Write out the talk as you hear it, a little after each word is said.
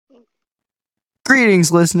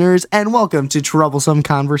Greetings, listeners, and welcome to Troublesome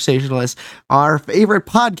Conversationalists, our favorite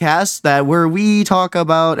podcast where we talk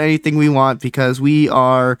about anything we want because we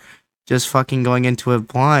are just fucking going into it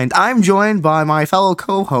blind. I'm joined by my fellow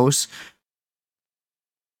co-hosts.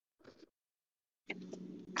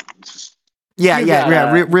 Yeah,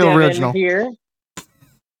 real Devin original. Here.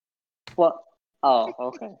 Well,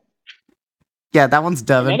 okay. Yeah, that one's In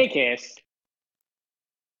Devin. any case.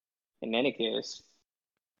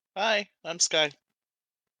 Hi, I'm Skye.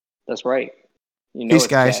 That's right. You know Hey, it's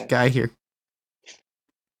Skye, Skye. Skye here.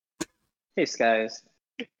 Hey, Skies.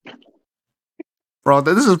 Bro,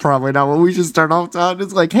 this is probably not what we should start off on.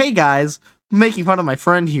 It's like, hey guys, I'm making fun of my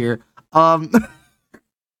friend here. I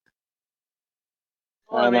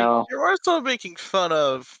know. You're also making fun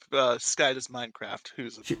of Skye does Minecraft,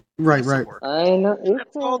 who's a Right. work. I know.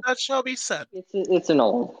 That's all that shall be said. It's an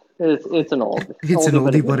old. It's an old. It's an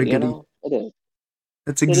oldie but a goodie. You know? It is.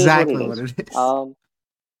 That's exactly what it is.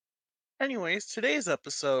 Anyways, today's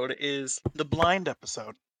episode is the blind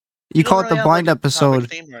episode. You call it the blind episode.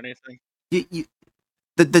 Theme or anything.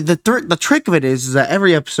 The trick of it is that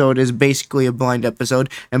every episode is basically a blind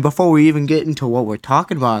episode, and before we even get into what we're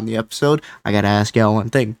talking about in the episode, I gotta ask y'all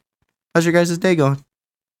one thing. How's your guys' day going?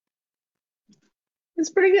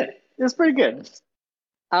 It's pretty good.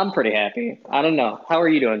 I'm pretty happy. I don't know. How are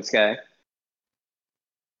you doing, Skye?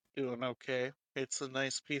 Doing okay. It's a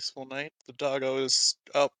nice, peaceful night. The doggo is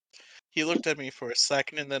up. He looked at me for a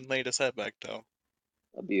second and then laid his head back down.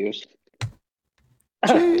 Abuse.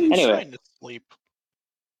 He's Anyway. trying to sleep.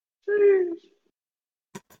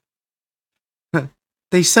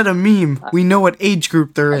 They said a meme. We know what age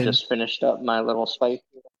group they're I in. just finished up my little spicy.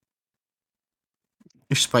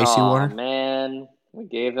 Your spicy water? Man, we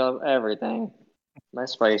gave up everything. My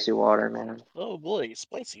spicy water, man. Oh boy,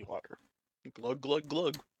 spicy water. Glug glug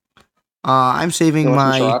glug. I'm saving You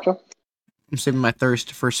want some my sriracha? I'm saving my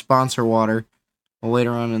thirst for sponsor water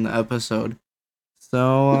later on in the episode.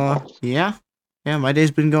 So yeah, my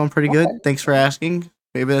day's been going pretty good. Okay. Thanks for asking.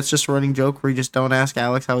 Maybe that's just a running joke where you just don't ask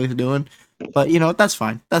Alex how he's doing. But you know, that's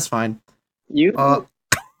fine. You That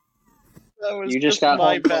was You just got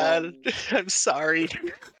my home bad. I'm sorry.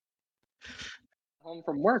 home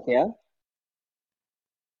from work, yeah?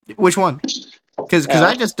 Which one? Because Yeah.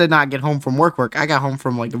 I just did not get home from work. I got home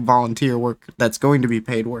from like volunteer work that's going to be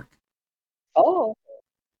paid work. Oh.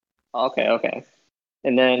 Okay.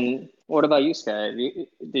 And then, what about you, Skye? Did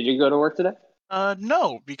you go to work today?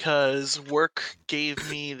 No, because work gave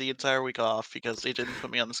me the entire week off because they didn't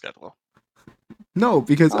put me on the schedule. No,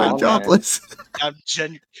 because I'm man. jobless. I'm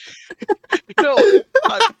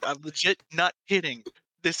legit not kidding.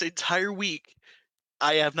 This entire week,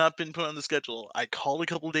 I have not been put on the schedule. I called a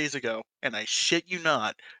couple days ago, and I shit you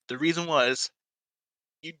not, the reason was,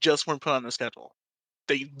 you just weren't put on the schedule.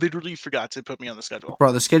 They literally forgot to put me on the schedule.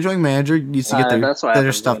 Bro, the scheduling manager needs to get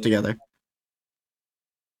their stuff together.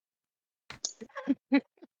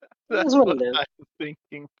 That's what what it is. I'm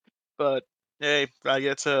thinking. But hey, I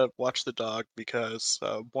get to watch the dog because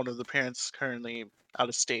one of the parents is currently out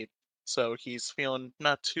of state, so he's feeling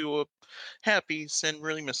not too happy and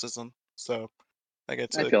really misses them. So I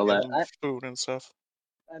get to feel give that. him food and stuff.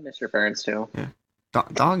 I miss your parents, too. Yeah.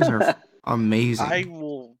 Dogs are amazing. I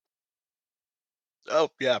will. Oh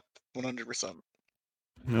yeah, 100%.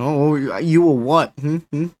 No, you will what?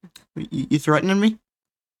 You threatening me?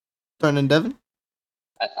 Threatening Devin?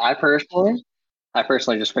 I personally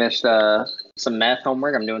just finished some math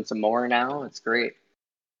homework. I'm doing some more now. It's great.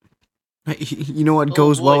 You know what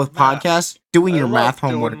goes well with math. podcasts? Doing your math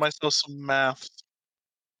homework. Doing myself some math.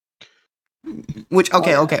 Which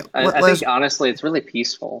okay. I think honestly, it's really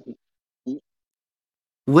peaceful.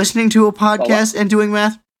 Listening to a podcast and doing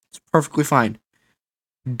math, it's perfectly fine.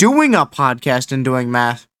 Doing a podcast and doing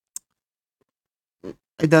math,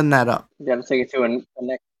 I done that up. You got to take it to a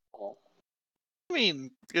next level. I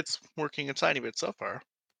mean, it's working a tiny bit so far.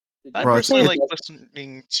 I Bro, personally like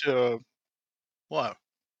listening to what?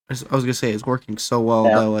 I was gonna say it's working so well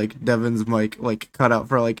that like Devin's mic like cut out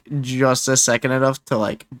for like just a second enough to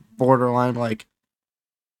like borderline like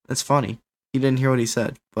that's funny. He didn't hear what he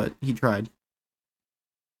said, but he tried.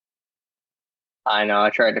 I know.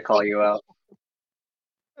 I tried to call you out.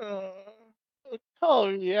 Oh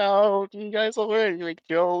yeah, you guys already make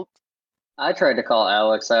jokes. I tried to call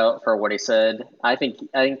Alex out for what he said. I think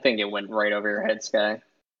it went right over your head, Skye.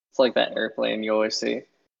 It's like that airplane you always see.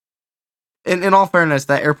 In all fairness,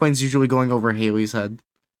 that airplane's usually going over Haley's head.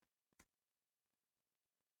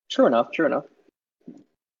 True enough.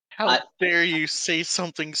 How dare you say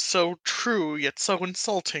something so true yet so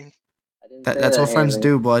insulting? That's what friends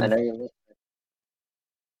do, bud. I know you're listening.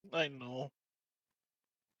 I know.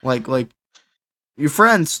 Like your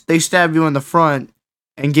friends, they stab you in the front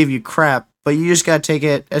and give you crap, but you just gotta take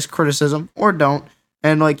it as criticism or don't,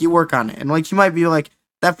 and like you work on it. And like you might be like,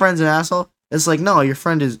 that friend's an asshole. It's like, no, your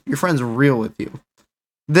friend's real with you.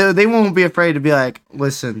 They won't be afraid to be like,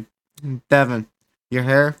 listen, Devin, your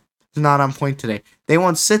hair is not on point today. They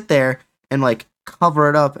won't sit there and like cover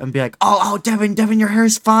it up and be like, oh, Devin, your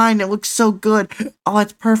hair's fine. It looks so good. Oh,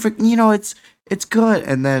 it's perfect. It's good.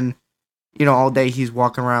 And then, all day he's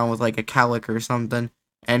walking around with like a cowlick or something.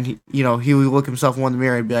 And he would look himself in the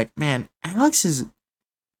mirror and be like, man, he's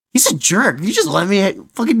a jerk. You just let me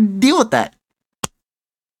fucking deal with that.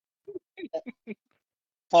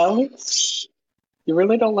 Alex, you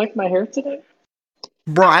really don't like my hair today?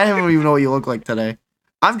 Bro, I don't even know what you look like today.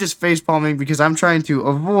 I'm just face palming because I'm trying to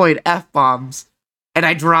avoid F bombs. And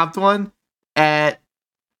I dropped one at,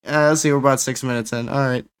 let's see, we're about 6 minutes in. All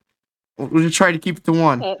right. We'll just try to keep it to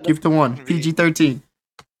one. Keep it to one. PG-13.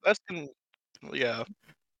 That's yeah.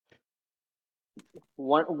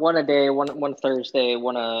 One a day, one Thursday,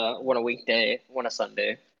 one a weekday, one a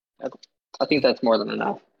Sunday. I think that's more than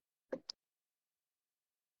enough.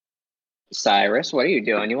 Cyrus, what are you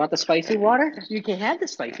doing? You want the spicy water? You can have the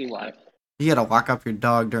spicy water. You gotta lock up your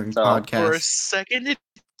dog during podcasts.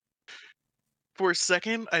 For a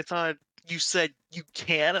second, I thought you said you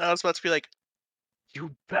can, and I was about to be like, you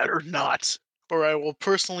better not, or I will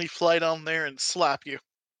personally fly down there and slap you.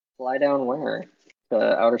 Fly down where?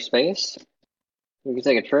 To outer space? We can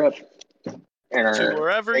take a trip. To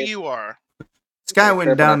wherever you are. Skye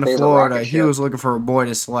went down to Florida. He was looking for a boy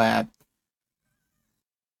to slap.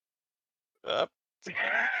 I'd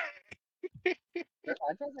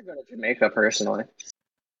rather go to Jamaica personally.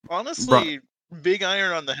 Honestly, Big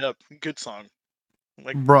Iron on the Hip, good song.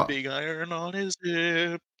 Like, bro. Big Iron on his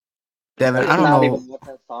hip. Devin, I don't know. Even what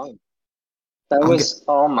that song. That was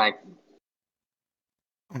oh my.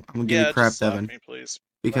 I'm gonna give you crap, Devin. Me, please.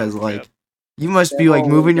 Because you must be like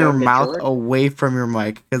moving your mouth away from your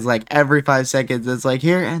mic, because like every 5 seconds it's like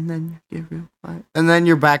here, and then you give you 5, and then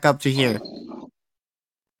you're back up to here.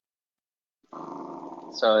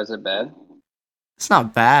 So is it bad? It's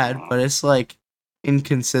not bad, but it's like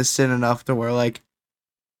inconsistent enough to where like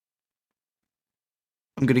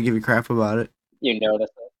I'm gonna give you crap about it. You notice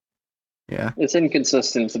it. Yeah. It's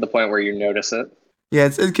inconsistent to the point where you notice it. Yeah,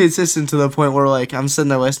 it's inconsistent to the point where like I'm sitting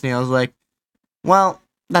there listening. I was like, well,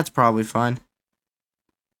 that's probably fine.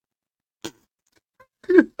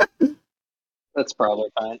 That's probably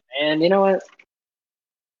fine. And you know what?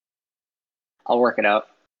 I'll work it out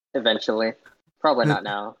eventually. Probably not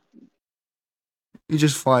now. You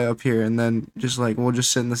just fly up here and then just like we'll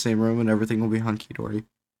just sit in the same room and everything will be hunky dory.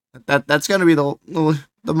 That's gonna be the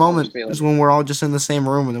moment is when we're all just in the same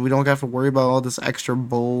room and we don't have to worry about all this extra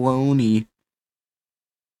baloney.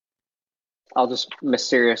 I'll just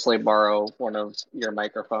mysteriously borrow one of your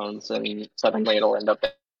microphones and suddenly it'll end up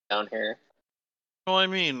down here. Well, I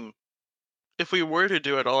mean, if we were to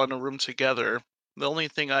do it all in a room together, the only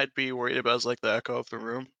thing I'd be worried about is like the echo of the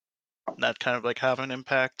room. That kind of like have an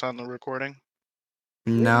impact on the recording.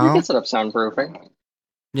 No. You can set up soundproofing.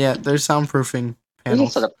 Yeah, there's soundproofing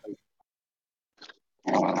panels.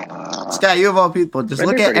 Skye, you of all people, just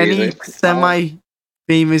look at any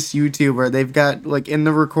semi-famous YouTuber. They've got like in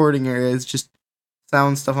the recording areas just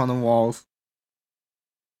sound stuff on the walls.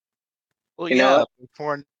 Well, yeah,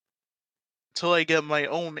 until I get my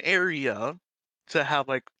own area to have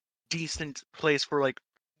like decent place for like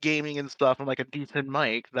gaming and stuff and like a decent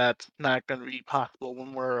mic, that's not going to be possible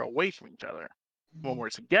when we're away from each other. When we're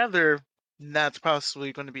together, that's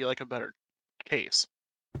possibly going to be like a better case.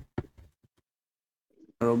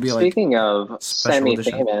 It'll be speaking of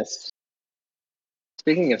semi-famous,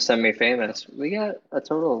 we got a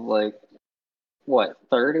total of like what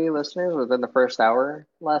 30 listeners within the first hour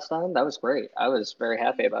last time. That was great. I was very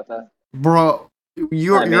happy about that. Bro,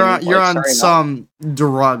 you're on some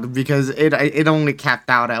drug because it only capped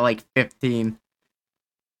out at like 15.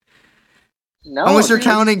 No, unless you're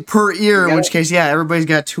counting per ear, in which case, yeah, everybody's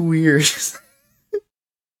got 2 ears.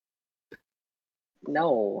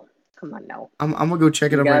 No, come on now. I'm gonna go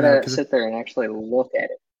check it up right now. You gotta sit there and actually look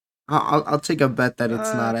at it. I'll take a bet that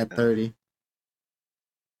it's not at 30.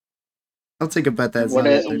 I'll take a bet that it's not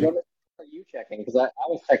at 30. What are you checking? Because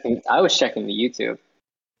I was checking the YouTube.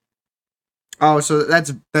 Oh, so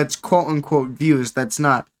that's quote unquote views. That's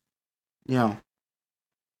not, It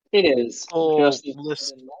is.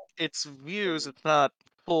 It's views. It's not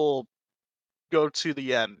full. Go to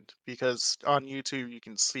the end, because on YouTube you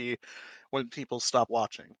can see when people stop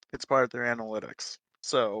watching. It's part of their analytics.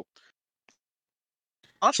 So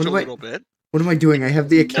watched a little bit. What am I doing? I have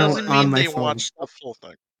the account on my phone. Watch the full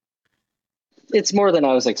thing. It's more than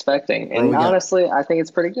I was expecting, Bro, and honestly, I think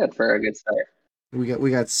it's pretty good for a good start. we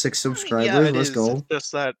got 6 I mean, yeah, subscribers. it Let's is. go. It's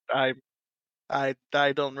just that I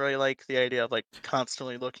don't really like the idea of like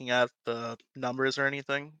constantly looking at the numbers or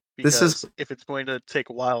anything, This is because if it's going to take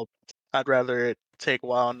a while, I'd rather it take a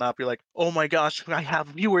while and not be like, oh my gosh, I have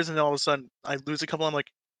viewers, and all of a sudden I lose a couple. I'm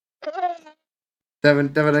like, Devin.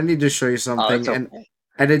 Devin, I need to show you Oh, something, it's okay.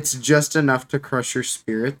 and it's just enough to crush your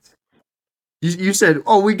spirit. You said,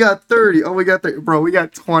 "Oh, we got 30. Oh, we got 30. Bro, we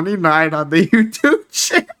got 29 on the YouTube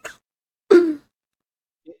channel."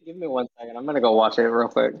 Give me 1 second. I'm gonna go watch it real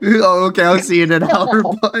quick. Oh, okay. I'll see you in an hour,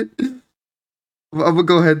 but I'm gonna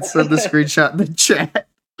go ahead and send the screenshot in the chat.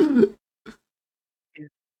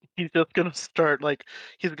 he's just gonna start like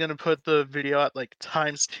he's gonna put the video at like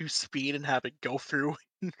 ×2 speed and have it go through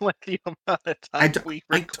in like the amount of time we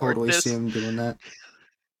I record totally see this. him doing that.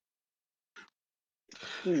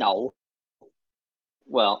 No.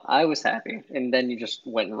 Well, I was happy, and then you just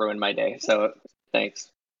went and ruined my day. So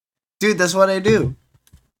thanks. Dude, that's what I do.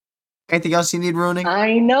 Anything else you need ruining?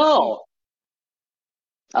 I know.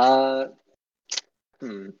 Uh,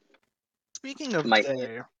 hmm. Speaking of My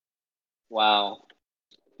day, wow.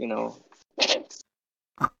 You know,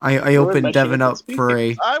 I ruined my opened Devin chances. up for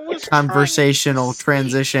a I was trying to conversational see.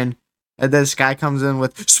 transition, and then Skye comes in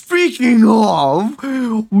with "Speaking of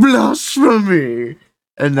blasphemy,"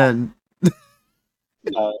 and then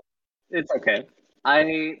No, it's okay.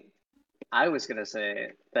 I I was gonna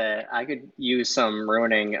say that I could use some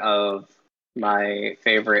ruining of my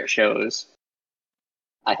favorite shows.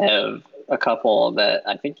 I have a couple that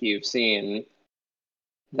I think you've seen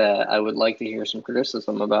that I would like to hear some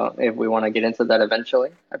criticism about. If we want to get into that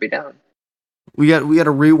eventually, I'd be down. we got to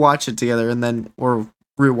rewatch it together, and then or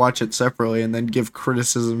rewatch it separately, and then give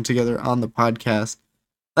criticism together on the podcast.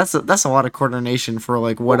 That's a lot of coordination for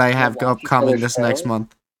like what I We'll have watch each upcoming other's this next shows.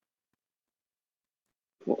 month.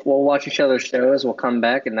 We'll watch each other's shows. We'll come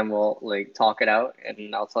back and then we'll like talk it out,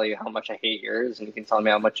 and I'll tell you how much I hate yours, and you can tell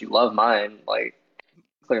me how much you love mine. Like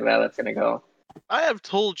clearly, how that's gonna go. I have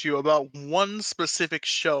told you about one specific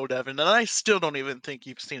show, Devin, and I still don't even think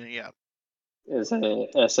you've seen it yet. Is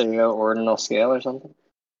it SAO ordinal scale or something?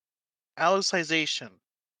 Alicization.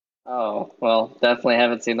 Oh well, definitely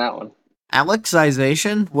haven't seen that one.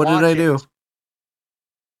 Alexization? What did I Watch do? it.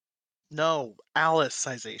 No,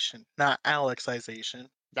 Alicization, not Alexization.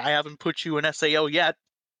 I haven't put you in SAO yet.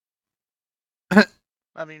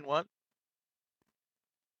 I mean, what?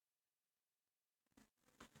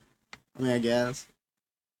 I mean, I guess.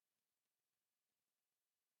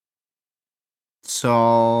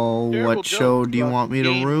 So, Terrible what show jokes do you about want me to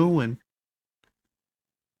gaming. ruin?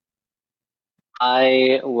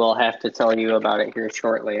 I will have to tell you about it here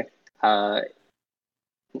shortly. I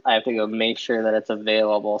have to go make sure that it's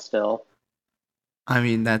available still. I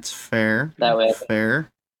mean, that's fair. That way, I can Fair.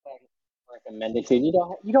 recommend it to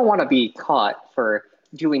you. You don't want to be caught for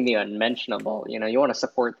doing the unmentionable. You know, you want to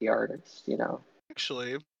support the artist. You know.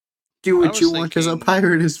 Actually, Do I what was you want because a thinking.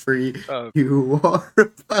 pirate is free. You are a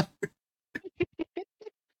pirate.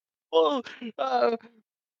 Well,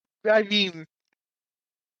 I mean,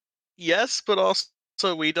 yes, but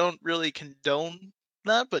also we don't really condone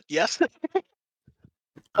that. But yes,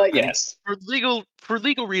 But I, yes, for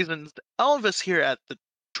legal reasons, all of us here at the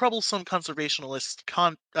Troublesome Conservationalist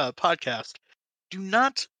podcast do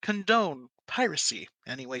not condone piracy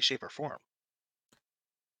in any way, shape, or form.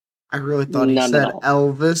 I really thought he none at said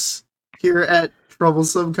all. Elvis here at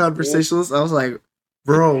Troublesome Yep. Conversationalist. I was like,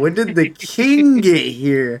 bro, when did the king get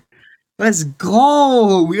here? Let's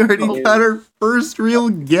go. We already Oh, got our first real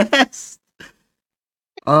guest.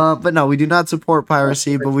 But no, we do not support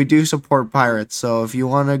piracy, but we do support pirates. So if you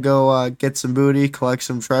want to go get some booty, collect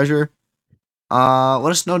some treasure,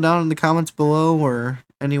 let us know down in the comments below or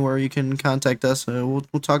anywhere you can contact us. We'll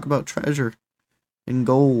talk about treasure and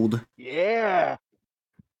gold. yeah.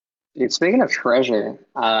 Dude, speaking of treasure,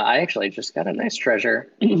 I actually just got a nice treasure.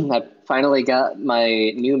 I finally got my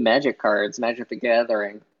new Magic cards, Magic the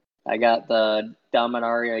Gathering. I got the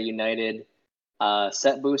Dominaria United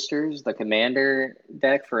set boosters, the Commander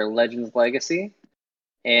deck for Legends Legacy,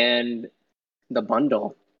 and the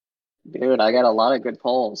bundle. Dude, I got a lot of good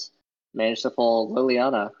pulls. Managed to pull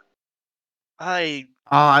Liliana. I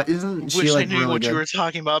Isn't she wish I like knew really what you good? were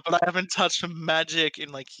talking about, but I haven't touched Magic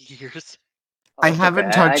in like years. Oh, I that's okay. haven't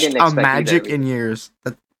I touched didn't a expect you to at magic least. in years.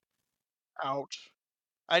 Ouch.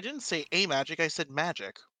 I didn't say a magic, I said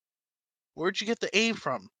magic. Where'd you get the A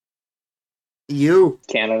from? You.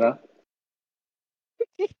 Canada.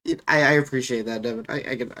 I appreciate that, Devin.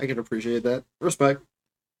 I can appreciate that. Respect.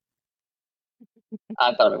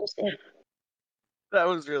 I thought it was good. That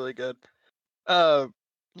was really good. Uh,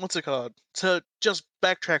 what's it called? To just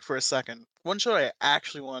backtrack for a second, one show I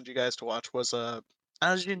actually wanted you guys to watch was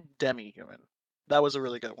Asian Demi-Human. That was a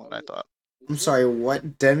really good one, I thought. I'm sorry,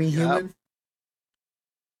 what? Demi-human?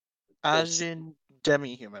 Asian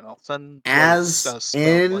Demi-Human. I'll send what it's As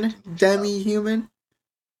spelled like in in the chat. demi-human?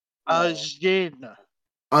 Asian.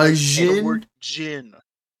 A Like the jin? word jin.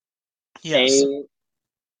 Yes.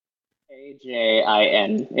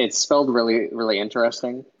 Ajin. It's spelled really, really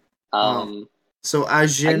interesting. Oh. So I can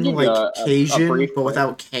Ajin give you like a Cajun, brief but quick.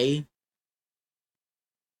 without K?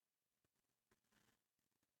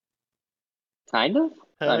 Kind of.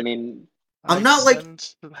 I Heck, mean, I'm I not like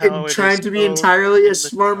sent how it is trying to be spelled entirely a in the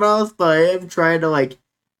smart chat. mouth, but I am trying to like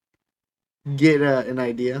get an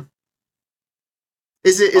idea.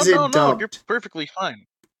 Is Oh it no, you're dubbed? perfectly fine.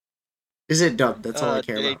 Is it dubbed? That's all I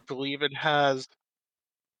care I about. believe it has.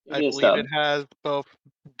 it I is believe it dubbed. has both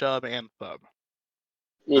dub and sub.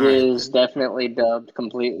 It All right. is definitely dubbed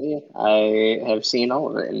completely. I have seen all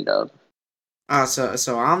of it in dub.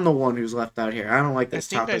 So I'm the one who's left out here. I don't like I this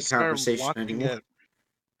think I topic started conversation watching anymore.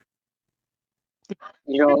 it.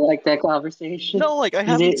 You don't like that conversation? No, like I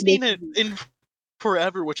haven't They- seen it in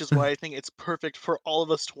forever, which is why I think it's perfect for all of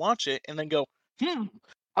us to watch it and then go,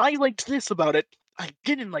 I liked this about it. I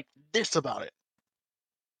didn't like this about it.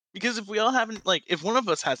 Because if we all haven't, like, if one of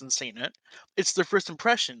us hasn't seen it, it's their first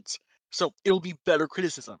impressions. So it'll be better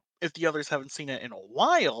criticism. If the others haven't seen it in a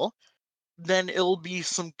while, then it'll be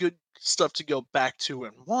some good stuff to go back to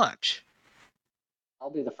and watch. I'll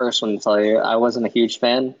be the first one to tell you I wasn't a huge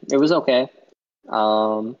fan. It was okay.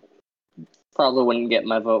 Um, Probably wouldn't get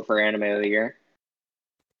my vote for anime of the year.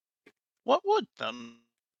 What would then?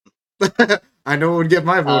 I know it would get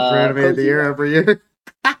my vote for anime of Code the year Geass. every year.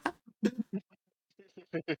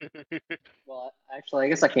 Well, actually, I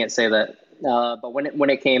guess I can't say that. But when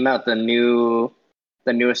it came out, the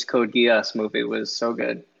newest Code Geass movie was so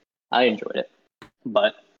good. I enjoyed it,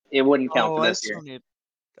 but it wouldn't count Oh, for this year.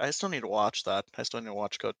 I still need to watch that. I still need to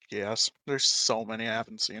watch Code Geass. There's so many I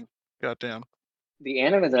haven't seen. Goddamn. The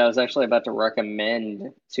anime that I was actually about to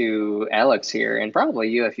recommend to Alex here, and probably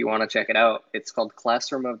you if you want to check it out, it's called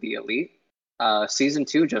Classroom of the Elite. Season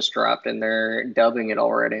 2 just dropped, and they're dubbing it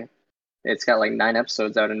already. It's got like 9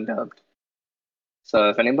 episodes out and dubbed. So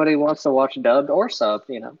if anybody wants to watch dubbed or sub,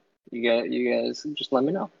 you guys just let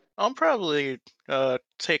me know. I'll probably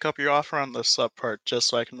take up your offer on the sub part just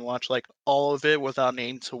so I can watch like all of it without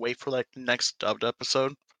needing to wait for like the next dubbed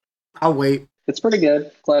episode. I'll wait. It's pretty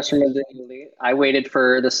good. Classroom of the Elite. I waited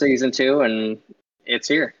for the season 2, and it's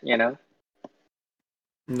here. No,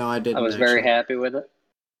 I I didn't was very actually. happy with it.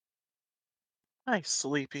 Hi,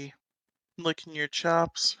 Sleepy. Licking your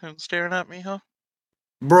chops and staring at me, huh?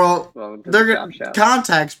 Bro, Well, to the they're chop shop.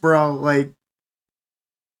 contacts, bro. Like,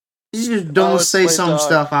 you just Oh, don't it's say my some dog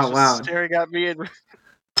stuff out just loud. staring at me and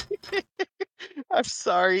I'm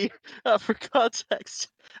sorry for context.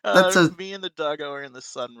 That's a Me and the doggo are in the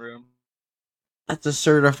sunroom. that's a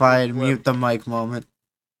certified What? mute the mic moment.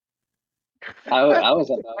 I was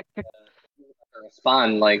about to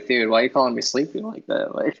respond like, dude, why are you calling me sleepy like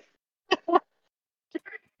that? Like,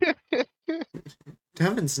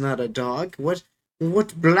 Devin's not a dog. What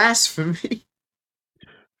blasphemy?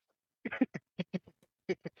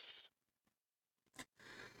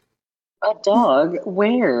 a dog?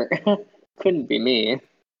 Where? Couldn't be me.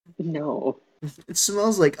 No. It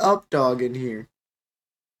smells like up dog in here.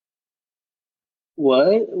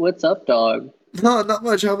 What? What's up, dog? No, not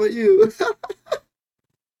much. How about you?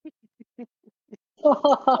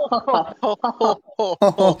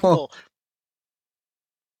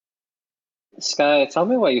 Skye, tell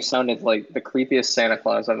me why you sounded like the creepiest Santa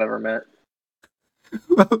Claus I've ever met.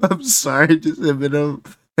 I'm sorry. Just am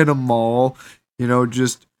in a mall.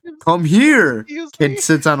 Just come here. Excuse Kid me.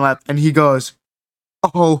 sits on lap and he goes,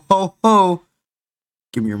 "Oh ho ho,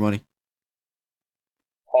 give me your money."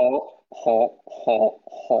 Ho, ho, ho,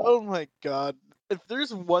 ho. Oh my god. If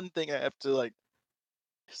there's one thing I have to like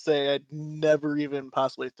say I'd never even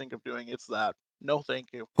possibly think of doing, it's that. No thank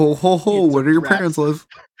you. Ho ho ho. Kids Where are do your brats. parents live?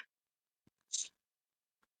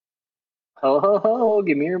 Ho, ho, ho,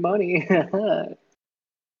 give me your money.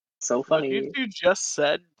 So What you funny. two just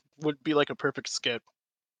said would be like a perfect skit.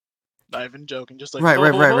 Not even joking, just like Right, ho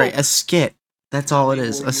right, ho right, ho. right. A skit. That's all it Money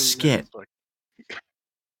is. will A you win? skit. It's like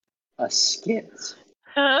A skit.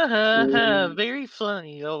 ha ha ha, Mm, very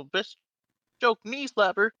funny. Oh, best joke knee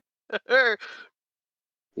slapper. you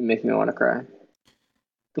make me want to cry.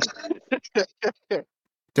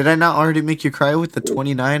 Did I not already make you cry with the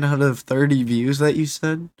 29 out of 30 views that you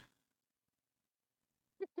said?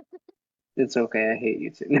 It's okay. I hate you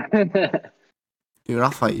too. Dude,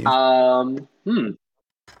 I'll fight you. Hmm.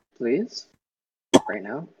 Please. right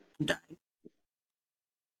now.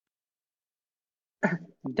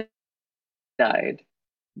 Died.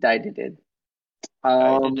 Died. Did.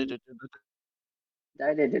 Um. Died.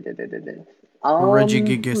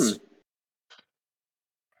 Regigigas.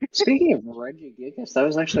 Speaking of Regigigas, that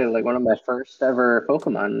was actually like one of my first ever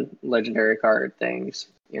Pokemon legendary card things.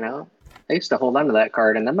 You know, I used to hold on to that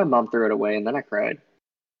card, and then my mom threw it away, and then I cried.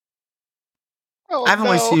 Oh I've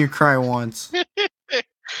only no. seen you cry once.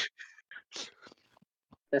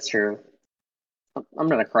 That's true. I'm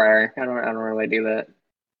not a crier. I don't really do that.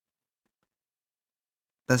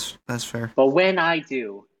 That's fair. But when I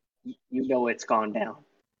do, you know it's gone down.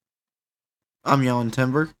 I'm yelling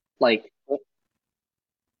timber. Like,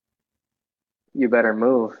 you better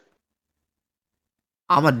move.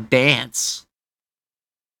 I'm a dance.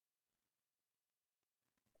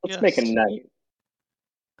 Let's make a Yes. night.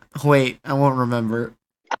 Wait, I won't remember.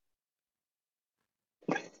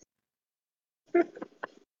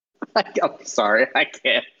 I'm sorry, I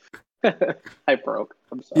can't. I broke.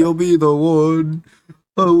 I'm sorry. You'll be the one.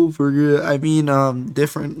 I will forget. I mean,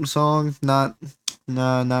 different song, not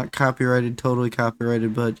copyrighted, totally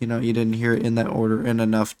copyrighted, but you didn't hear it in that order and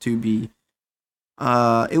enough to be.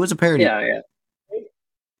 It was a parody. Yeah.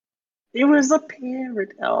 It was a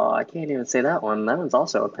parody. Oh, I can't even say that one. That one's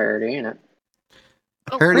also a parody, ain't it?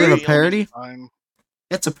 A Oh, parody of a really? You'll be parody. fine.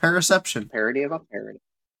 It's a paraception. Parody of a parody.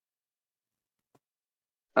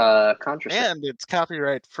 Contracept. And it's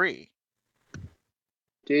copyright free.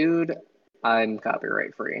 Dude, I'm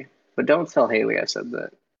copyright free. But don't tell Haley I said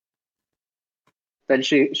that. Then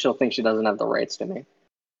she'll think she doesn't have the rights to me.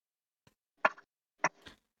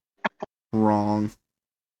 Wrong.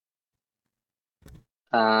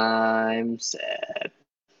 I'm sad.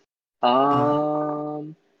 I've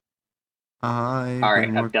All right,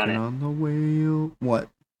 been I've done working it. on the wheel. What?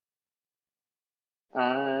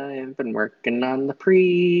 I've been working on the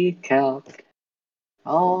pre-calc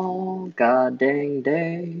all god dang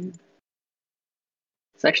day.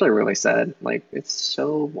 It's actually really sad. Like, it's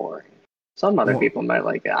so boring. Some other What? people might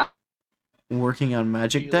like it. Working on Do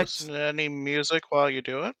magic you decks? listen to any music while you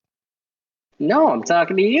do it? No, I'm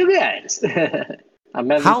talking to you guys. I'm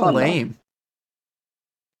having How fun though. lame.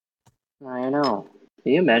 I know.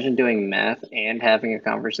 Can you imagine doing math and having a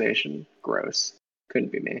conversation? Gross.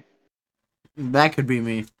 Couldn't be me. That could be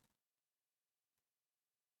me.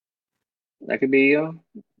 That could be you.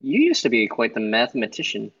 You used to be quite the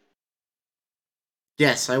mathematician.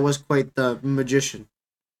 Yes, I was quite the magician.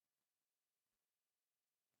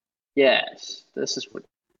 Yes, this is what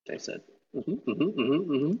I said.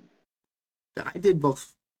 I did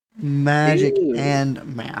both magic Dude,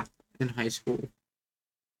 and math in high school.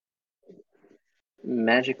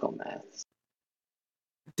 magical maths.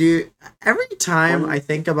 Dude, every time I One,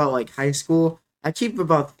 think about like high school, I keep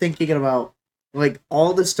about thinking about like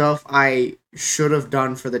all the stuff I should have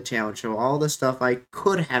done for the talent show, all the stuff I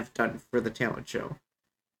could have done for the talent show.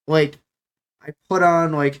 Like I put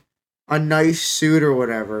on like a nice suit or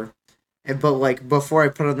whatever, but like before I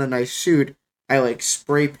put on the nice suit, I like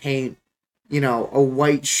spray paint, a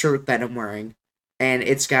white shirt that I'm wearing, and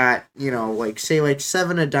it's got like say like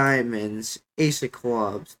seven of diamonds, ace of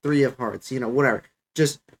clubs, three of hearts, whatever,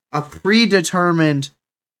 just a predetermined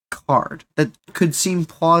card that could seem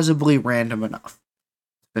plausibly random enough.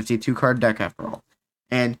 52 card deck after all,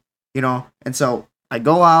 and and so I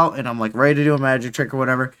go out and I'm like ready to do a magic trick or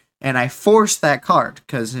whatever, and I force that card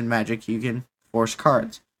because in Magic you can force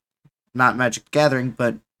cards, not Magic the Gathering,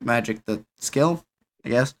 but Magic the skill, I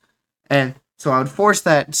guess. And so I would force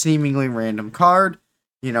that seemingly random card,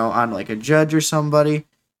 on like a judge or somebody,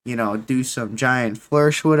 do some giant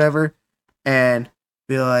flourish or whatever, and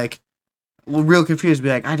be like, real confused, be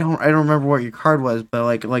like, I don't remember what your card was, but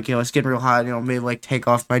like it's getting real hot, maybe like take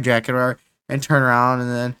off my jacket or and turn around, and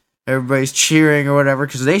then everybody's cheering or whatever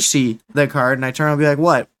because they see the card, and I turn around and be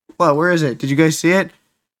like, what, where is it? Did you guys see it?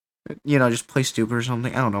 Just play stupid or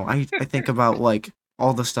something. I don't know. I think about like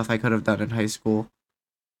all the stuff I could have done in high school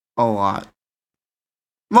a lot.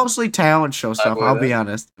 Mostly talent show I stuff. I'll believe be it.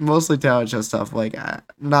 honest. Mostly talent show stuff. Like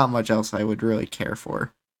not much else I would really care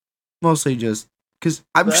for. Mostly just because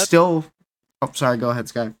I'm That still. Oh, sorry. Go ahead,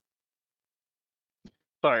 Skye.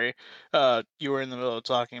 sorry, you were in the middle of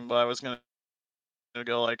talking, but I was gonna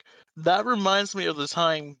go like that reminds me of the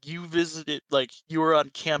time you visited, like you were on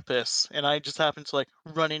campus, and I just happened to like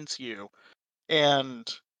run into you, and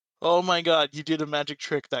oh my god, you did a magic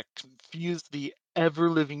trick that confused the ever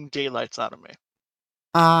living daylights out of me.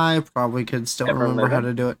 I probably could still Ever remember how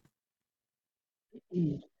living? to do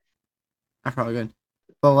it. I probably could.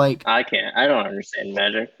 But like, I can't. I don't understand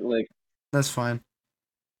magic. Like, that's fine.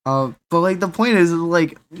 But like the point is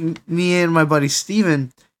like me and my buddy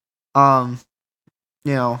Steven, um,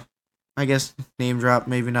 you know, I guess name drop,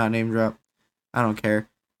 maybe not name drop. I don't care.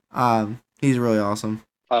 He's really awesome.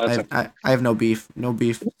 Oh, I that's have okay. I have no beef, no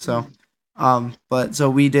beef. So, but so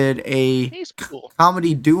we did a He's cool.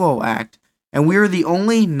 comedy duo act, and we were the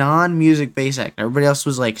only non-music based act. Everybody else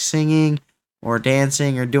was like singing or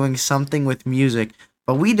dancing or doing something with music,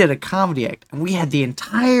 but we did a comedy act, and we had the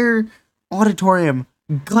entire auditorium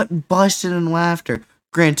gut busted in laughter.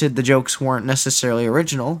 Granted, the jokes weren't necessarily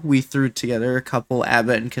original. We threw together a couple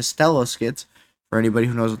Abbott and Costello skits. For anybody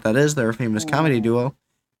who knows what that is, they're a famous comedy duo.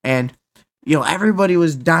 And, everybody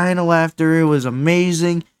was dying of laughter. It was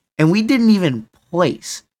amazing. And we didn't even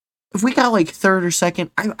place. If we got like third or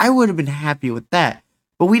second, I would have been happy with that.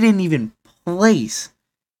 But we didn't even place.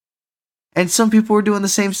 And some people were doing the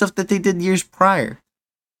same stuff that they did years prior.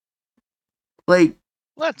 Like,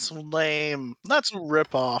 That's lame. That's a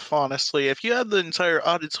ripoff, honestly. If you had the entire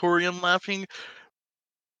auditorium laughing,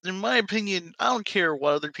 in my opinion, I don't care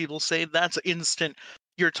what other people say, that's instant.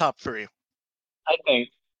 You're top 3. I think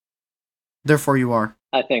therefore you are.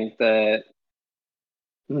 I think that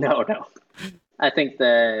no. I think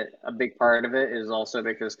that a big part of it is also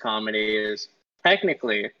because comedy is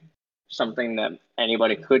technically something that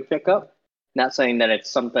anybody could pick up. Not saying that it's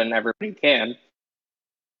something everybody can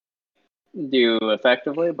do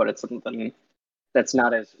effectively, but it's something that's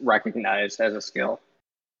not as recognized as a skill,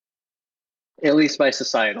 at least by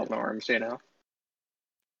societal norms,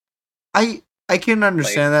 I can Like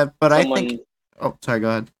understand that, but I think. someone, Oh, sorry. Go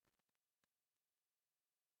ahead.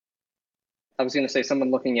 I was going to say,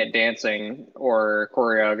 someone looking at dancing or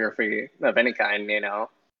choreography of any kind,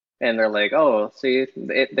 and they're like, oh, see,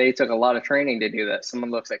 they took a lot of training to do that.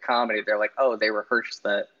 Someone looks at comedy, they're like, oh, they rehearsed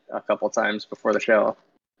that a couple times before the show.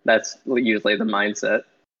 That's usually the mindset.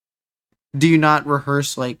 Do you not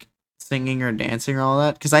rehearse like singing or dancing or all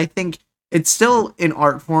that? Because I think it's still an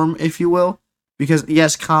art form, if you will. Because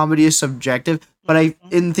yes, comedy is subjective, but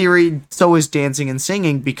in theory, so is dancing and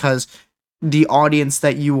singing because the audience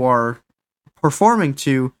that you are performing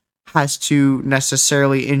to has to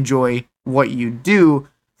necessarily enjoy what you do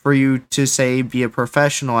for you to say be a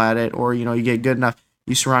professional at it, or you get good enough.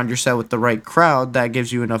 You surround yourself with the right crowd that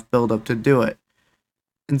gives you enough build up to do it.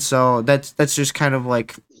 And so that's just kind of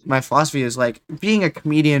like my philosophy is like being a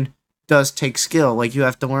comedian does take skill. Like you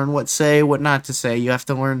have to learn what say, what not to say. You have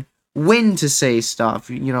to learn when to say stuff,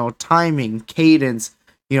 timing, cadence,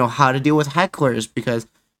 how to deal with hecklers because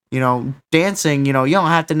dancing, you don't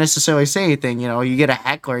have to necessarily say anything, you get a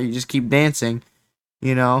heckler, you just keep dancing,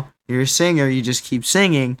 you're a singer, you just keep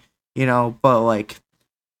singing, but like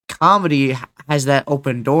comedy has that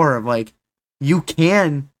open door of like you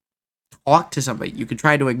can talk to somebody. You could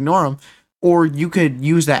try to ignore them, or you could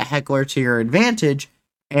use that heckler to your advantage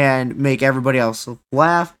and make everybody else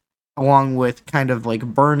laugh, along with kind of like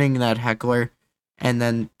burning that heckler, and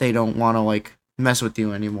then they don't want to like mess with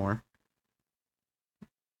you anymore.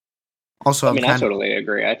 Also, I I'm mean, I kind of. totally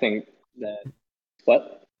agree. I think that,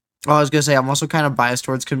 what? Oh, I was gonna say I'm also kind of biased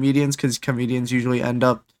towards comedians because comedians usually end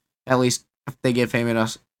up, at least if they get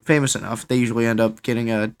famous enough, they usually end up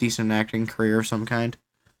getting a decent acting career of some kind.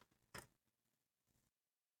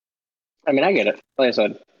 I mean, I get it. Like I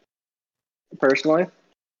said, personally,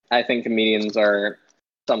 I think comedians are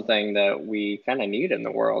something that we kind of need in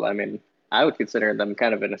the world. I mean, I would consider them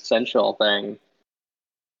kind of an essential thing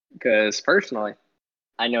because personally,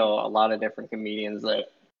 I know a lot of different comedians that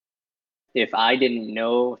if I didn't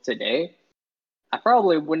know today, I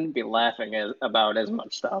probably wouldn't be laughing about as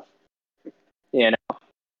much stuff. You know,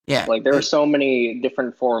 Yeah, like there were so many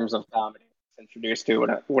different forms of comedy I was introduced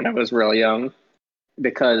to when I was real young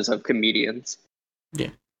because of comedians. yeah.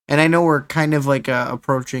 And I know we're kind of like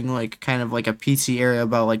approaching like kind of like a PC area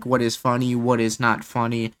about like what is funny, what is not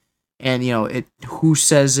funny, and it who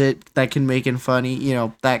says it that can make it funny,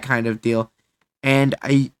 that kind of deal. And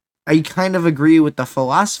I kind of agree with the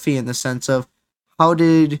philosophy in the sense of how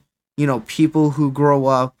did people who grow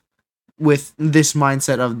up with this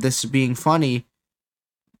mindset of this being funny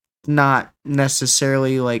not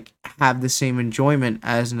necessarily like have the same enjoyment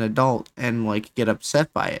as an adult and like get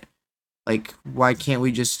upset by it. Like why can't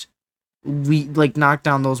we like knock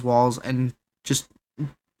down those walls and just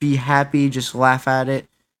be happy, just laugh at it.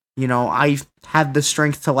 I have the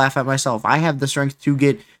strength to laugh at myself. I have the strength to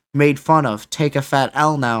get made fun of, take a fat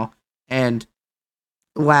L now and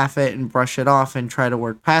laugh it and brush it off and try to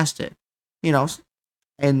work past it. You know,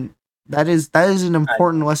 and that is an I,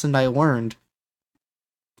 important lesson I learned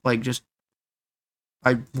like just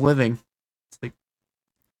by living. It's like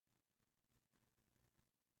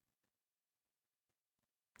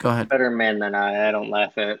Go ahead. Better man than I don't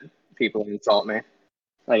laugh at people who insult me.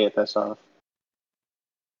 I get pissed off.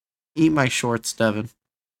 Eat my shorts, Devin.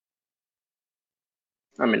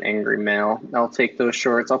 I'm an angry male. I'll take those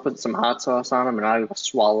shorts, I'll put some hot sauce on them, and I will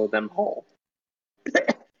swallow them whole.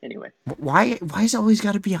 Anyway. Why is it always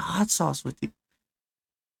got to be a hot sauce with you?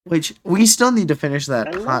 Which, we still need to finish that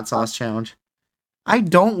I love hot sauce challenge. I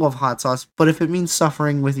don't love hot sauce, but if it means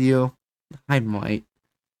suffering with you, I might.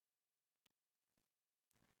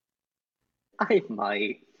 I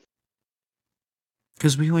might.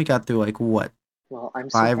 Because we only got through, like, what, Well, I'm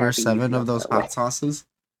so 5 or happy you 7 feel of those that way. hot sauces?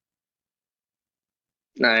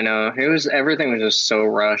 I know. Everything was just so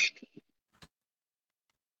rushed.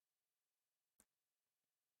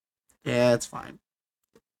 Yeah, it's fine.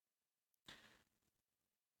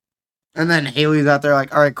 And then Haley's out there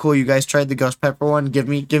like, all right, cool, you guys tried the ghost pepper one. Give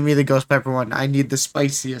me the ghost pepper one. I need the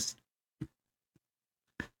spiciest.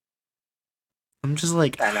 I'm just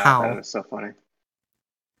like, I know, that how? was so funny.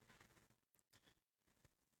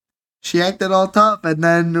 She acted all tough, and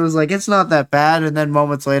then it was like, it's not that bad. And then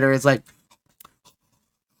moments later, it's like,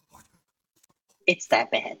 It's that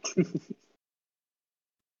bad.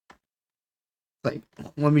 like,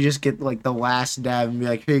 let me just get like the last dab and be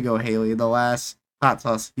like, here you go, Haley, the last hot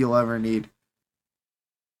sauce you'll ever need.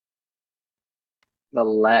 The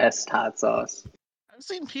last hot sauce. I've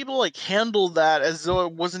seen people like handle that as though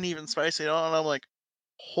it wasn't even spicy at all, and I'm like,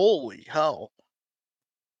 holy hell.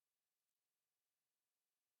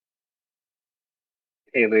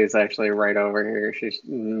 Haley's actually right over here. She's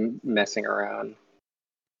messing around.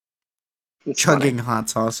 It's Chugging funny. hot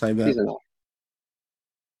sauce, I bet. She's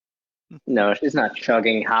no, she's not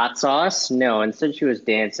chugging hot sauce. No, instead she was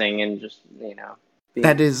dancing and just, being,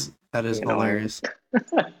 That is being hilarious.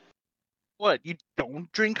 What, you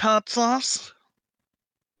don't drink hot sauce?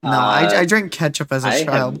 No, I drank ketchup as a I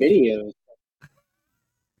child. have videos.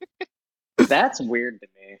 That's weird to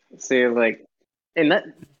me. See, like, and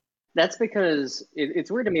that's because it's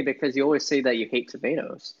weird to me because you always say that you hate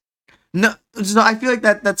tomatoes. No, I feel like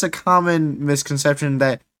that's a common misconception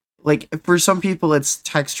that, like, for some people it's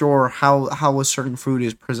texture or how a certain food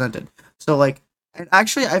is presented. So, like, and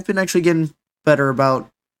actually, I've been actually getting better about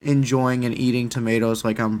enjoying and eating tomatoes,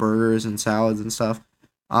 like, on burgers and salads and stuff.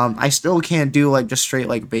 I still can't do, like, just straight,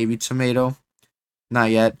 like, baby tomato.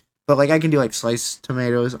 Not yet. But, like, I can do, like, sliced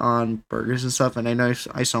tomatoes on burgers and stuff, and I know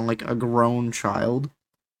I sound like a grown child.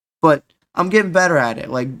 But I'm getting better at it.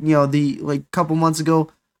 Like, couple months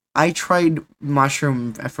ago, I tried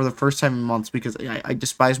mushroom for the first time in months because I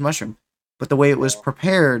despise mushroom. But the way it was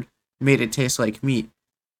prepared made it taste like meat.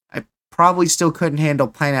 I probably still couldn't handle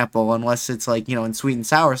pineapple unless it's like, in sweet and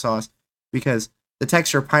sour sauce, because the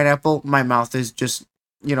texture of pineapple, my mouth is just,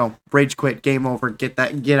 rage quit, game over, get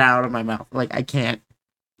out of my mouth. Like, I can't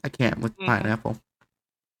with pineapple.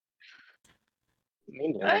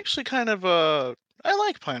 I actually kind of I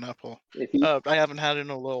like pineapple. I haven't had it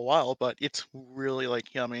in a little while, but it's really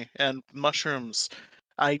like yummy. And mushrooms,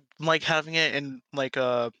 I like having it in like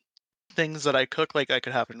things that I cook. Like I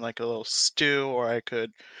could have it in like a little stew, or I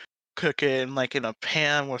could cook it in like in a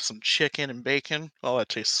pan with some chicken and bacon. Oh, that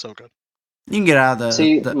tastes so good. You can get out of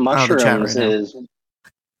See, out of the chat right mushrooms now. is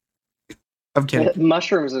I'm kidding.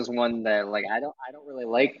 mushrooms is one that like I don't really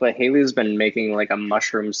like, but Haley's been making like a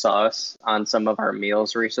mushroom sauce on some of our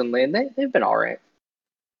meals recently, and they've been all right.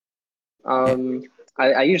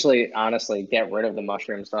 I usually honestly get rid of the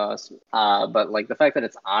mushroom sauce, but like the fact that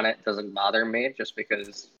it's on it doesn't bother me just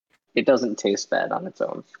because it doesn't taste bad on its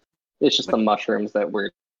own. It's just the mushrooms that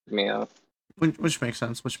weird me out. Which makes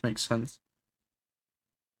sense.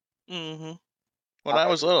 Mm-hmm. When I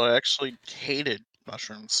was little, I actually hated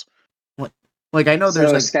mushrooms. What? Like, I know there's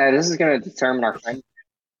So, like. Skye, this is going to determine our friendship.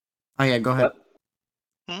 Oh yeah, go ahead.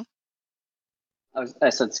 I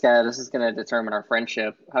said, Skye, this is going to determine our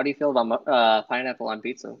friendship. How do you feel about pineapple on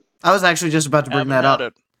pizza? I was actually just about to bring that up.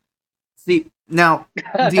 It. See, now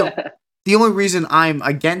the only reason I'm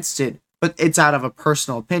against it, but it's out of a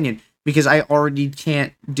personal opinion, because I already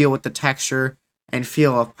can't deal with the texture and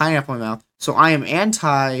feel of pineapple in my mouth. So I am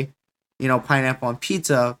anti, pineapple on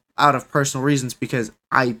pizza out of personal reasons, because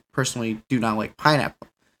I personally do not like pineapple.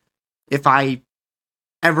 If I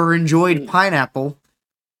ever enjoyed pineapple,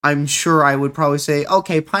 I'm sure I would probably say,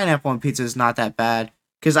 okay, pineapple on pizza is not that bad.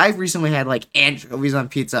 Because I've recently had, like, anchovies on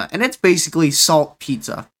pizza, and it's basically salt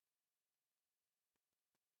pizza.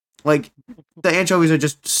 Like, the anchovies are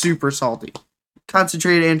just super salty.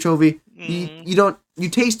 Concentrated anchovy, you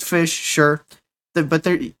taste fish, sure, but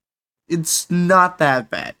it's not that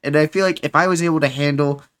bad. And I feel like if I was able to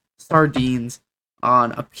handle sardines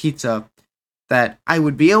on a pizza, that I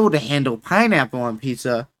would be able to handle pineapple on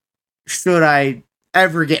pizza, should I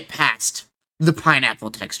ever get past the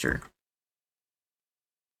pineapple texture.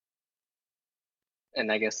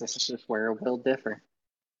 And I guess this is just where we'll differ.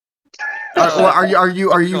 Are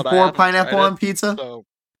you I for haven't pineapple tried on pizza? So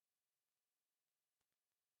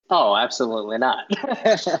Oh, absolutely not.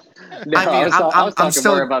 No, I mean, I was I'm talking more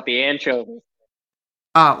still. about the anchovy.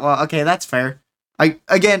 Well, okay, that's fair.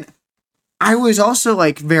 I was also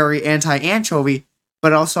like very anti anchovy,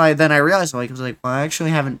 but also I realized I was like, well, I actually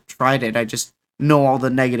haven't tried it. I just know all the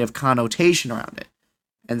negative connotation around it,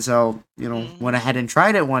 and so went ahead and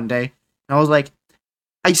tried it one day, and I was like,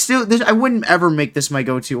 I wouldn't ever make this my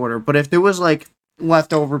go-to order, but if there was like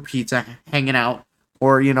leftover pizza hanging out,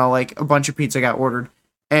 or like a bunch of pizza got ordered,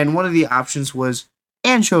 and one of the options was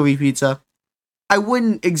anchovy pizza, I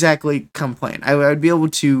wouldn't exactly complain. I'd be able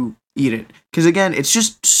to eat it because again, it's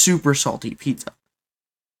just super salty pizza.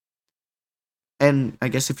 And I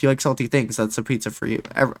guess if you like salty things, that's a pizza for you.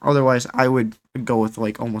 Otherwise, I would go with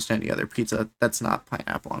like almost any other pizza that's not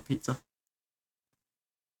pineapple on pizza.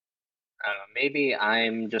 I don't know, maybe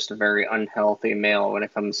I'm just a very unhealthy male when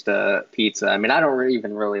it comes to pizza. I mean, I don't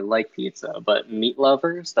even really like pizza, but meat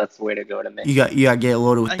lovers, that's the way to go to me. You got to get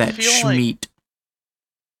loaded with I that feel like schmeat.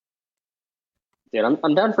 Dude,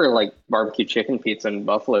 I'm down for like barbecue chicken pizza and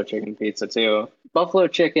buffalo chicken pizza too. Buffalo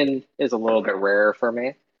chicken is a little bit rare for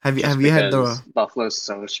me, just Have you had because buffalo's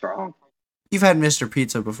so strong. you've had Mr.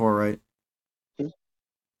 Pizza before, right?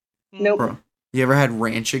 Nope, Bro, you ever had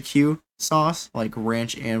ranch sauce? Like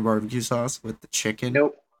ranch and barbecue sauce with the chicken?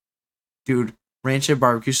 nope. Dude, ranch and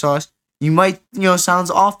barbecue sauce. You might,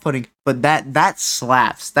 sounds off-putting, but that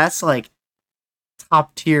slaps. That's like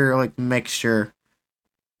top tier like mixture.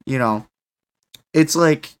 You know, it's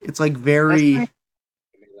like That's very, nice.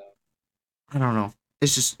 I don't know.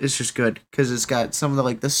 It's just good because it's got some of the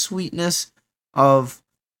like the sweetness of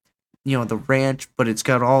the ranch, but it's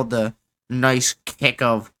got all the nice kick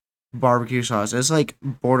of barbecue sauce. It's like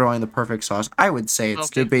borderline the perfect sauce. I would say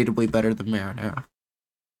it's Okay. debatably better than marinara.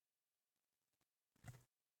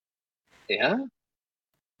 Yeah.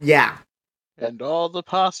 Yeah. And all the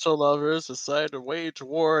pasta lovers decide to wage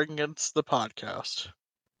war against the podcast.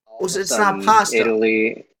 All of a It's not sudden, pasta.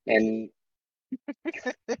 Italy, and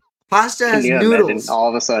Pasta can has you imagine? noodles. All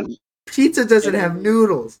of a sudden, Pizza doesn't have Italy,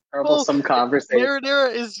 noodles. Well, troublesome conversation.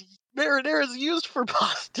 marinara is used for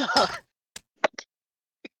pasta.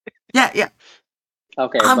 Yeah.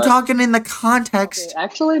 Okay, I'm but talking in the context.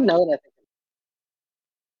 actually, I'm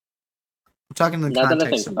talking in the now that I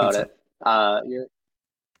think context of about pizza. it,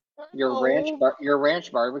 your No. your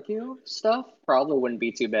ranch barbecue stuff probably wouldn't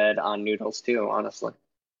be too bad on noodles too. Honestly,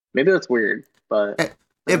 maybe that's weird, but I It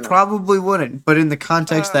don't know. probably wouldn't, but in the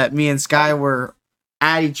context Uh, that me and Skye were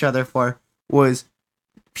at each other for was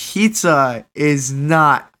pizza is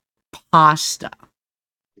not pasta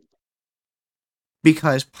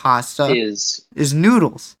because pasta Is is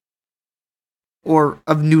noodles or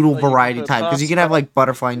of noodle Like you can variety put type because you can have pasta. like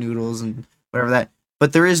butterfly noodles and whatever that,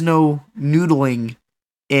 but there is no noodling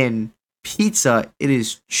in pizza. It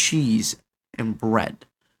is cheese and bread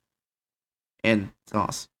and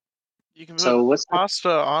sauce. You can put so pasta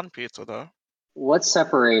on pizza though. what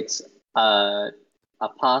separates a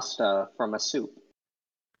pasta from a soup?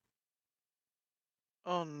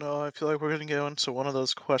 Oh no, I feel like we're gonna go into one of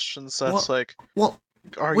those questions that's Well, like well,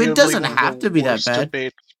 it arguably doesn't one of the have to be that worst bad.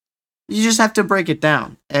 debates. You just have to break it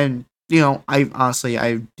down. And I honestly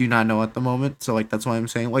I do not know at the moment, so like that's why I'm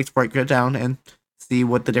saying let's break it down and see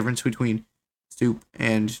what the difference between soup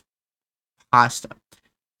and pasta.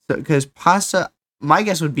 So because pasta, my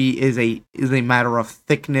guess would be is a matter of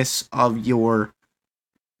thickness of your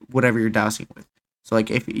whatever you're dousing with. So like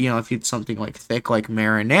if it's something like thick like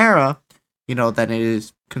marinara, then it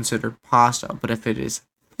is considered pasta. But if it is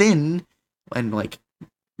thin and like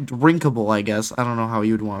drinkable, I guess. I don't know how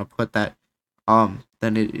you'd want to put that.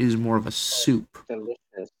 Then it is more of a soup.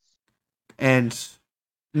 Delicious. And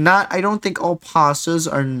I don't think all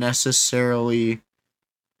pastas are necessarily,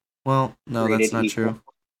 well, no, that's Created not equal. true.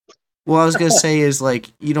 What I was going to say is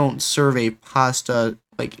like you don't serve a pasta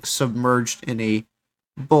like submerged in a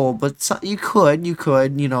bowl, but you could,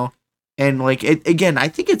 and like it again, I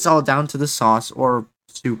think it's all down to the sauce or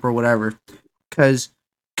soup or whatever. Cuz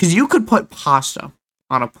you could put pasta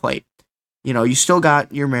on a plate. You still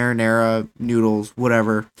got your marinara, noodles,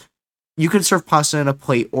 whatever. You can serve pasta in a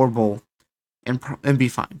plate or bowl and be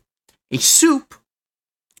fine. A soup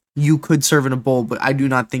you could serve in a bowl, but I do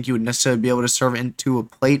not think you would necessarily be able to serve it into a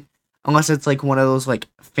plate unless it's like one of those like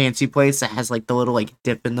fancy plates that has like the little like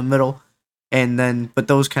dip in the middle. And then but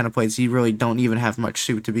those kind of plates you really don't even have much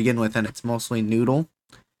soup to begin with and it's mostly noodle.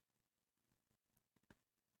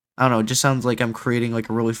 I don't know. It just sounds like I'm creating like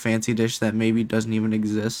a really fancy dish that maybe doesn't even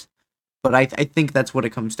exist. But I think that's what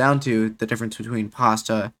it comes down to. The difference between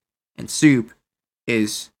pasta and soup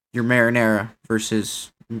is your marinara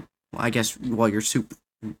versus, I guess, well, your soup.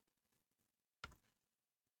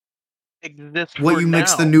 Exists What for you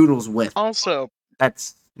mix the now. noodles with. Also,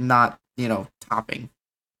 That's not, topping.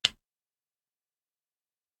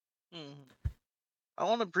 I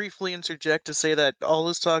want to briefly interject to say that all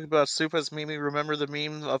this talk about soup has made me remember the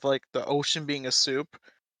meme of like the ocean being a soup,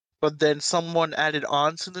 but then someone added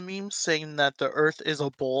on to the meme saying that the earth is a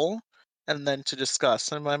bowl, and then to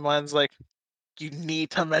discuss. And my mind's like, you need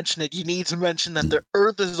to mention it. You need to mention that the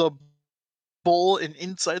earth is a bowl, and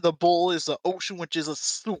inside the bowl is the ocean, which is a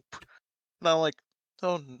soup. And I'm like,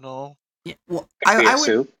 oh no. Yeah, well, Could be a I would,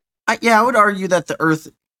 soup. I would argue that the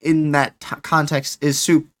Earth in that context is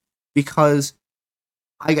soup because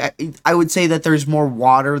I would say that there's more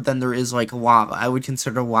water than there is like lava. I would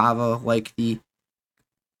consider lava like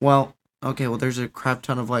well, okay, well there's a crap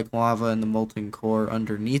ton of like lava in the molten core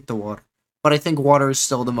underneath the water, but I think water is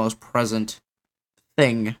still the most present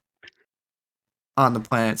thing on the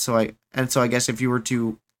planet. So I guess if you were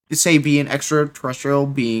to say be an extraterrestrial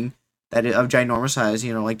being of ginormous size,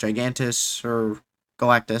 like Gigantus or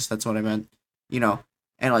Galactus, that's what I meant,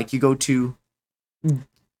 and like you go to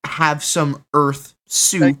have some Earth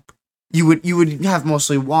soup, you would have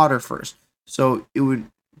mostly water first, so it would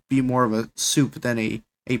be more of a soup than a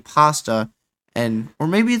pasta, or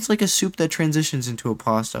maybe it's like a soup that transitions into a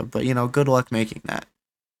pasta. But good luck making that.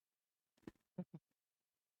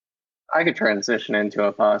 I could transition into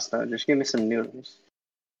a pasta. Just give me some noodles.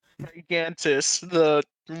 Gigantus, the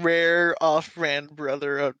rare off-brand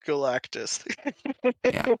brother of Galactus.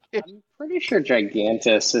 Yeah, I'm pretty sure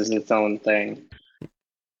Gigantus is its own thing.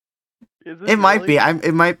 Is it might really? be.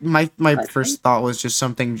 It might. My I think. first thought was just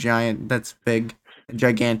something giant that's big, and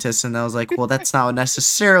Gigantus, and I was like, well, that's not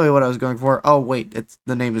necessarily what I was going for. Oh wait,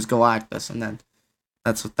 the name is Galactus, and then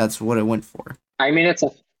that's what it went for. I mean, it's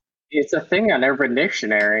a thing on Urban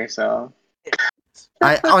Dictionary, so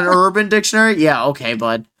On Urban Dictionary, yeah, okay,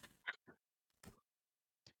 bud.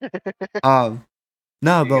 No, you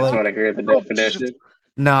but guys like, want to agree with the Oh, Jesus. definition?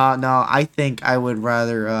 no, I think I would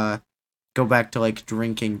rather go back to like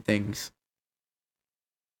drinking things.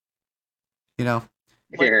 You know,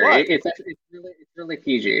 Like Here, what? it's really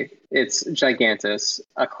PG. It's Gigantus,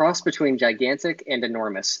 a cross between gigantic and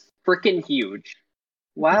enormous. Freaking huge.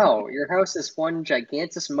 Wow, your house is one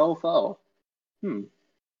gigantus mofo.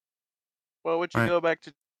 Well, would you right? go back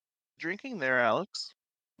to drinking there, Alex?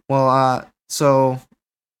 Well, so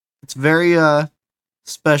it's very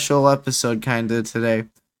special episode kind of today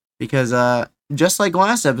because just like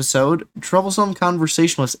last episode, Troublesome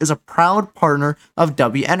Conversationalist is a proud partner of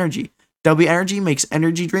W Energy. W Energy makes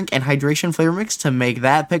energy drink and hydration flavor mix to make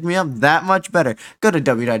that pick me up that much better. Go to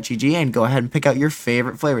w.gg and go ahead and pick out your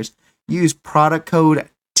favorite flavors. Use product code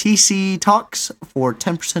TC Talks for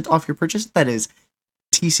 10% off your purchase. That is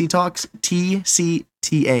TC Talks, TCTALKS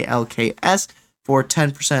for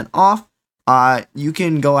 10% off. You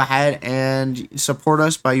can go ahead and support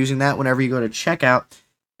us by using that whenever you go to checkout.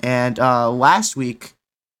 And last week,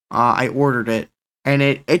 I ordered it, and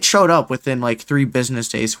it showed up within like 3 business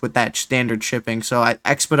days with that standard shipping. So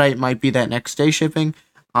expedite might be that next day shipping.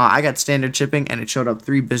 I got standard shipping, and it showed up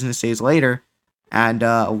 3 business days later. And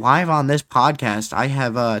live on this podcast, I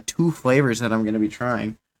have 2 flavors that I'm going to be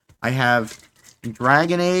trying. I have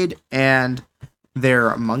Dragonade and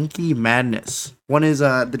their Monkey Madness. One is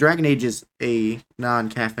the Dragonade is a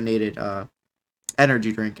non-caffeinated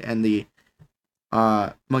energy drink, and the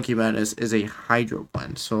Monkey Madness is a hydro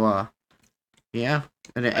blend. So yeah.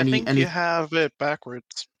 And I think any you have it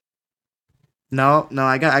backwards. No,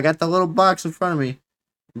 I got the little box in front of me.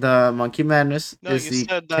 The Monkey Madness No, is you the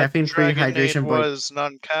said that caffeine-free Dragonade hydration blend. was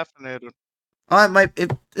non-caffeinated. Oh,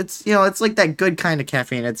 it's it's like that good kind of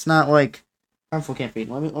caffeine. It's not like harmful caffeine.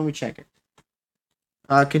 Let me check it.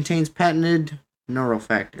 Contains patented neural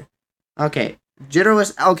factor. Okay,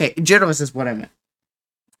 jitterless. Okay, jitterless is what I meant.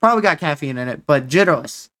 Probably got caffeine in it, but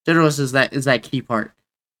jitterless. Jitterless is that key part.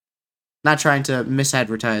 Not trying to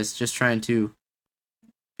misadvertise, just trying to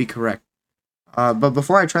be correct. But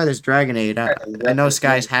before I try this Dragonade, I know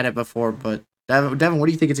Skye's had it before, but Devin, what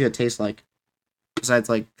do you think it's gonna taste like? Besides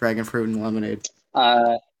like dragon fruit and lemonade.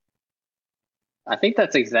 I think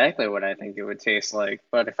that's exactly what I think it would taste like.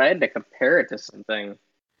 But if I had to compare it to something,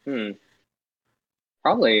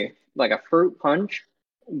 probably like a fruit punch,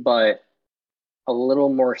 but a little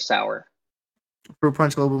more sour. Fruit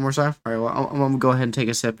punch a little bit more sour. All right, well I'm gonna go ahead and take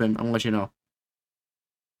a sip and I'll let you know.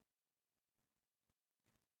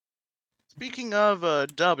 Speaking of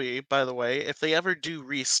Dubby, by the way, if they ever do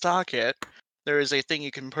restock it, there is a thing you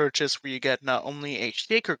can purchase where you get not only a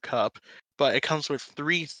shaker cup, but it comes with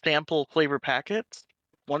 3 sample flavor packets.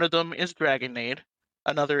 One of them is Dragonade.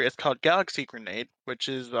 Another is called Galaxy Grenade, which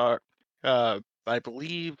is I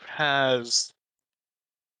believe has.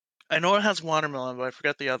 I know it has watermelon, but I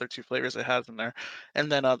forget the other 2 flavors it has in there.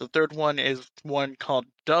 And then the third one is one called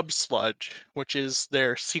Dub Sludge, which is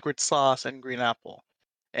their secret sauce and green apple.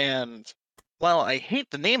 And while I hate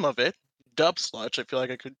the name of it, Dub Sludge, I feel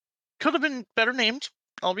like it could have been better named.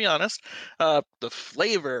 I'll be honest. The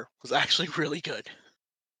flavor was actually really good.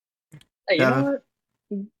 Hey, you know Devin. what?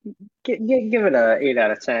 Give it a 8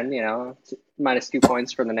 out of 10. It's minus 2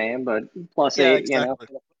 points for the name, but plus Yeah, eight. exactly.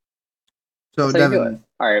 So That's how you do it. Devin,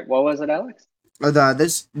 All right, what was it, Alex?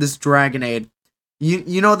 this Dragonade,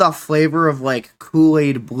 you know the flavor of like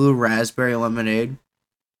Kool-Aid blue raspberry lemonade?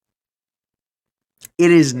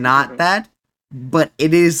 It is not Mm-hmm. that, but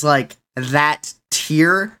it is like that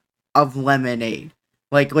tier of lemonade.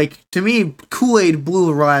 Like to me, Kool-Aid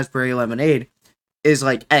blue raspberry lemonade is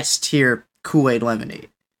like S tier Kool-Aid lemonade.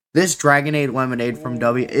 This Dragonade lemonade from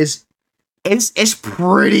W is it's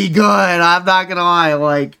pretty good. I'm not gonna lie.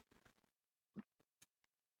 Like,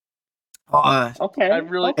 I Okay,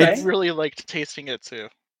 really I it's okay. really liked tasting it too.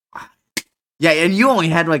 yeah, and you only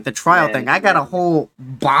had like the trial thing. Man, I got a whole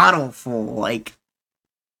bottle full. Like,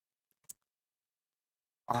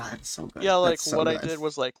 oh, that's so good. Yeah, That's like so what I good. did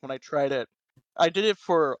was like when I tried it, I did it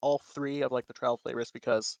for all 3 of like the trial flavors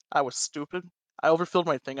because I was stupid. I overfilled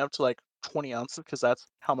my thing up to like 20 ounces because that's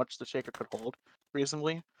how much the shaker could hold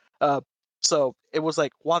reasonably. Uh, so it was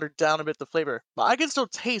like watered down a bit the flavor, but I can still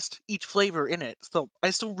taste each flavor in it. So I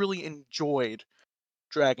still really enjoyed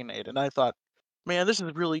Dragonade, and I thought, man, this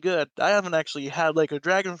is really good. I haven't actually had like a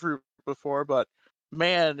dragon fruit before, but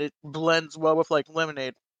man, it blends well with like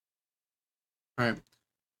lemonade. All right.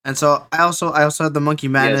 And so I also had the Monkey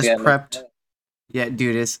you guys Madness got any? prepped. Yeah,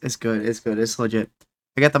 dude, it's good. It's good. It's legit.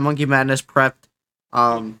 I got the Monkey Madness prepped. What,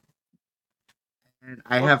 Um, and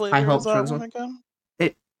I what have high flavor is hopes for that this one one. again?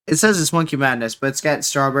 It it says it's Monkey Madness, but it's got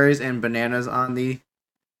strawberries and bananas on the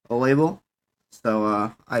label.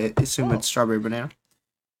 So I assume Oh, it's strawberry banana.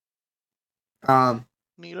 Um,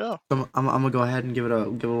 neato. so I'm gonna go ahead and give it a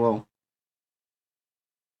little.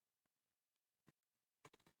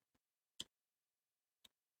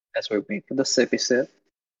 As we wait for the sippy sip.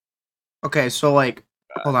 Okay, so like,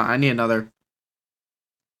 hold on, I need another.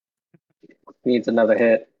 Needs another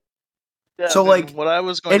hit. So Devin, like, what I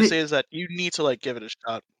was going to say is that you need to like give it a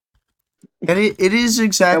shot. it is I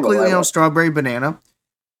exactly will. I will. strawberry banana.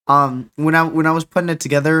 When I was putting it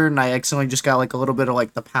together and I accidentally just got like a little bit of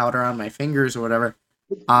like the powder on my fingers or whatever,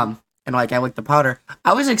 and like I like the powder,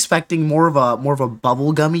 I was expecting more of a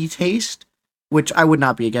bubble gummy taste, which I would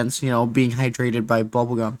not be against, being hydrated by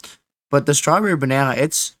bubble gum. But the strawberry banana,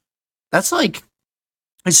 that's like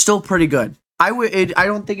it's still pretty good. I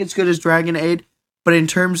don't think it's good as Dragonade, but in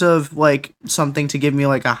terms of like something to give me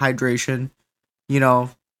like a hydration, you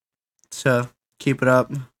know, to keep it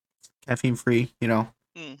up, caffeine free,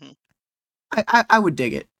 Hmm. I would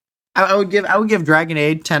dig it. I would give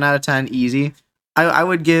Dragonade 10 out of 10 easy. I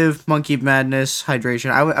would give Monkey Madness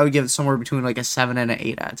hydration. I would give it somewhere between like a 7 and an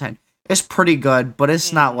 8 out of 10. It's pretty good, but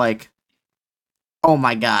it's not Hmm. like oh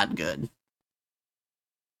my god good.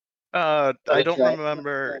 But I don't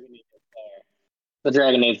remember. the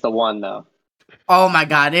Dragonade's the one though. Oh my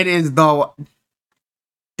god, it is though.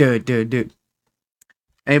 Dude.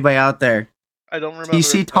 Anybody out there? I don't remember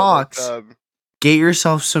TC if like talks. Get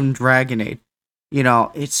yourself some Dragonade.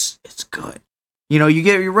 It's good. You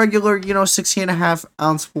get your regular, 16.5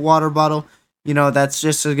 ounce water bottle. That's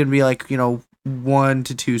just gonna be like, 1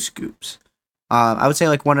 to 2 scoops. I would say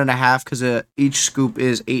like 1.5 because each scoop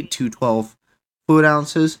is 8 to 12 fluid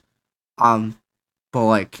ounces. Um, but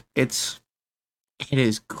like it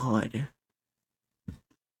is good.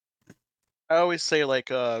 I always say like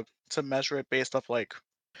to measure it based off like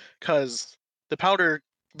because the powder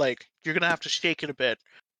like you're gonna have to shake it a bit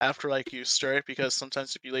after like you stir it because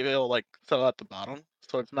sometimes if you leave it it'll like thaw at the bottom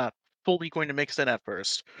so it's not fully going to mix in at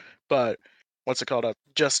first. But what's it called?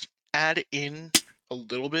 Just add in a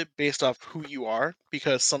little bit based off who you are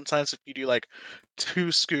because sometimes if you do like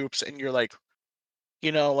 2 scoops and you're like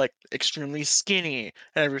like extremely skinny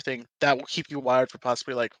and everything, that will keep you wired for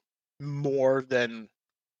possibly like more than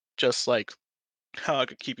just like how I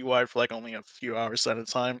could keep you wired for like only a few hours at a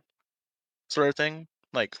time, sort of thing.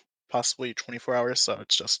 Like possibly 24 hours. So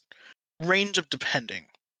it's just range of depending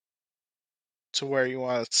to where you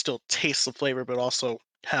want to still taste the flavor, but also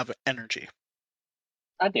have energy.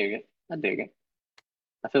 I dig it. I dig it.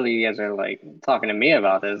 I feel like you guys are like talking to me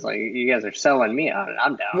about this. Like you guys are selling me on it.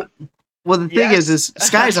 I'm down. Well, the thing is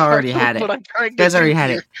Skye's already had it. What I'm trying to Skye's already do had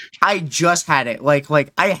here. it. I just had it. Like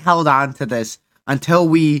I held on to this until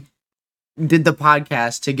we did the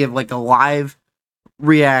podcast to give like a live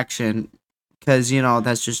reaction because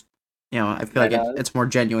that's just I feel like Right on. it's more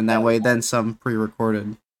genuine that way than some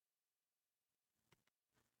pre-recorded.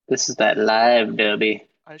 This is that live dubby.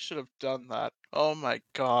 I should have done that. Oh my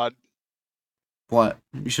god. What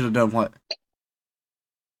you should have done? What?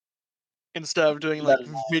 Instead of doing like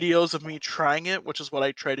videos of me trying it, which is what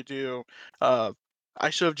I try to do, I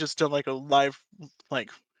should have just done like a live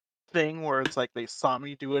like thing where it's like they saw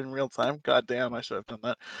me do it in real time. God damn, I should have done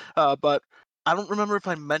that. But I don't remember if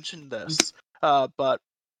I mentioned this. But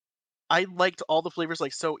I liked all the flavors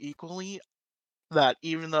like so equally that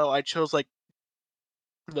even though I chose like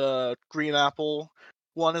the green apple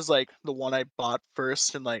one is like the one I bought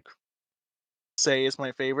first and like say is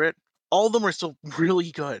my favorite, all of them are still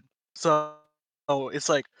really good. So it's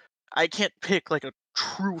like I can't pick like a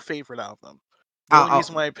true favorite out of them. The only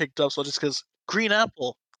reason why I picked Dubswell just because green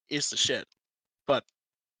apple is the shit. But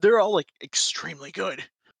they're all like extremely good.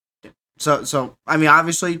 So I mean,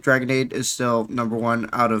 obviously, Dragonade is still number one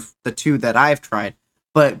out of the two that I've tried.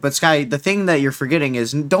 But Skye, the thing that you're forgetting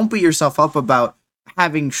is don't beat yourself up about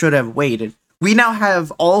should have waited. We now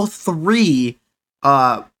have all three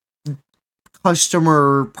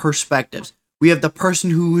customer perspectives. We have the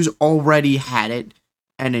person who's already had it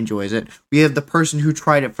and enjoys it. We have the person who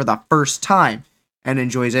tried it for the first time and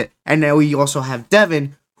enjoys it. And now we also have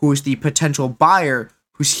Devin, who is the potential buyer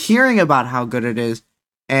who's hearing about how good it is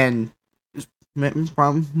and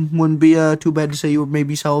wouldn't be too bad to say you were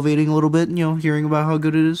maybe salivating a little bit, hearing about how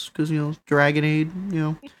good it is because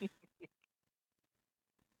Dragonade.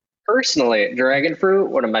 Personally, dragon fruit,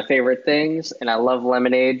 one of my favorite things, and I love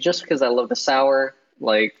lemonade just because I love the sour.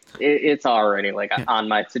 Like it's already like on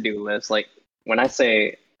my to-do list. Like when I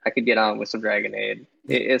say I could get on with some dragonade,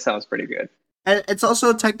 it sounds pretty good. And it's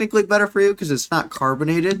also technically better for you because it's not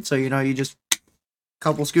carbonated, so you just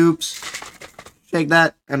couple scoops, shake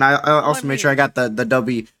that, and I also made sure I got the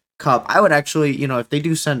Dubby cup. I would actually, if they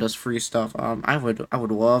do send us free stuff, I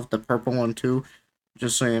would love the purple one too,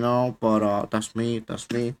 just so you know. But that's me.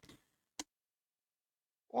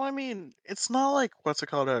 Well, I mean, it's not like what's it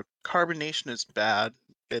called? Carbonation is bad.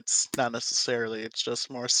 It's not necessarily. It's just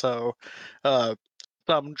more so.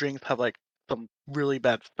 Some drinks have like some really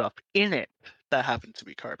bad stuff in it that happen to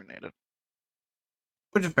be carbonated.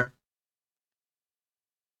 Which is fair.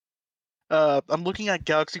 I'm looking at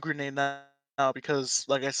Galaxy Grenade now because,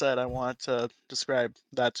 like I said, I want to describe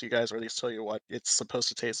that to you guys, or at least tell you what it's supposed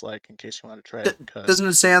to taste like, in case you want to try it. Doesn't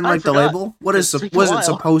it say on I like the forgot, label? What 'cause is it's taken a was it while.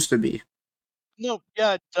 supposed to be? No,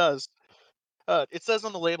 yeah, it does. It says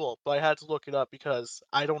on the label, but I had to look it up because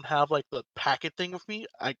I don't have like the packet thing with me.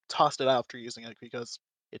 I tossed it out after using it because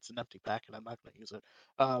it's an empty packet. I'm not going to use it.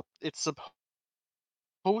 It's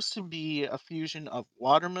supposed to be a fusion of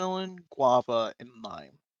watermelon, guava, and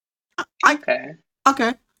lime. Okay.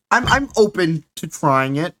 Okay. I'm open to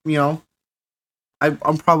trying it.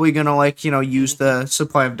 I'm probably gonna use the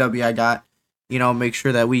supply of W I got. Make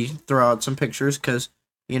sure that we throw out some pictures because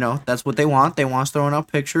that's what they want. They want us throwing out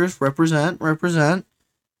pictures. Represent.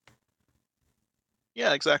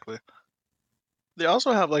 Yeah, exactly. They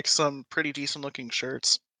also have like some pretty decent looking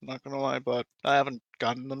shirts. I'm not gonna lie, but I haven't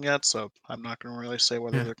gotten them yet, so I'm not gonna really say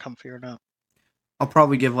whether they're comfy or not. I'll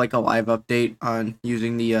probably give like a live update on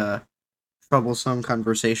using the troublesome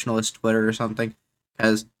conversationalist Twitter or something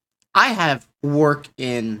because I have work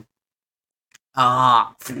in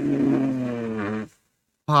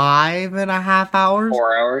 5.5 hours.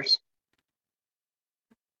 4 hours.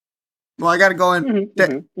 Well, I gotta go in.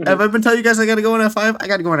 Have I been telling you guys I gotta go in at 5? I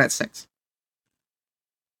gotta go in at 6.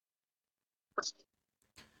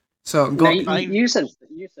 So go. No, you said 6.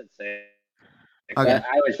 Okay.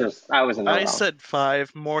 I was in the I wrong. said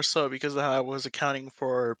 5 more so because I was accounting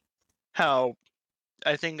for how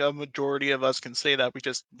I think a majority of us can say that we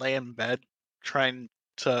just lay in bed trying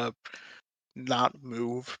to not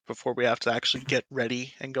move before we have to actually get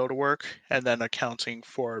ready and go to work, and then accounting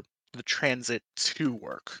for the transit to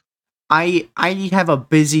work. I have a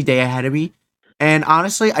busy day ahead of me, and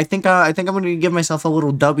honestly, I think I'm gonna give myself a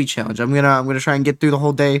little dubby challenge. I'm gonna try and get through the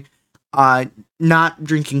whole day, not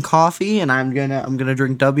drinking coffee, and I'm gonna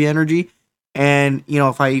drink Dubby energy, and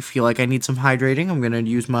if I feel like I need some hydrating, I'm gonna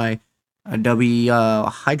use my Dubby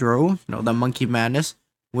hydro, the monkey madness,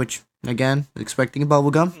 which again expecting a bubble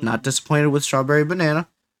gum, not disappointed with strawberry banana.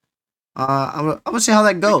 I'm gonna see how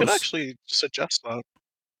that goes. We could actually suggest that.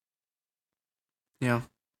 Yeah,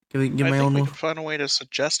 give I my think own. we could find a way to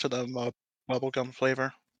suggest to them a bubblegum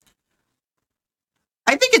flavor.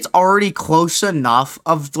 I think it's already close enough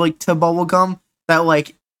of like to bubblegum that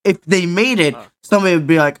like if they made it, somebody would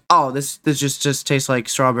be like, "Oh, this just tastes like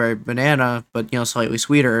strawberry banana, but slightly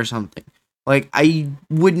sweeter or something." Like I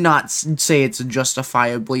would not say it's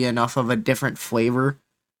justifiably enough of a different flavor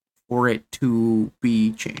for it to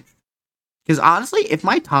be changed. Because honestly, if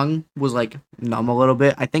my tongue was like numb a little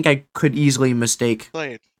bit, I think I could easily mistake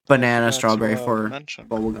banana strawberry for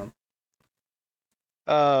bubblegum.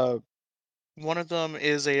 One of them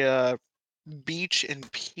is a beach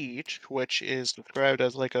and peach, which is described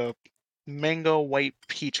as like a mango white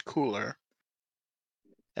peach cooler.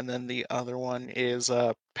 And then the other one is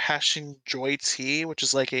passion joy tea, which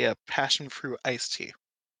is like a passion fruit iced tea.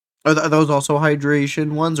 Are those also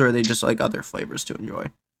hydration ones, or are they just like other flavors to enjoy?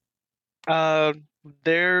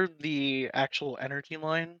 They're the actual energy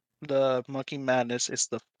line. The Monkey Madness is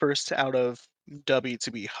the first out of W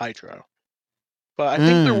to be hydro. But I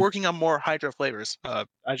think they're working on more hydro flavors. I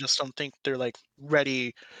just don't think they're like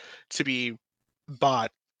ready to be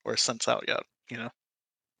bought or sent out yet. Yeah,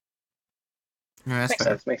 that's Makes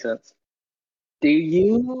fair. sense. Makes sense. Do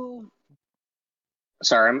you?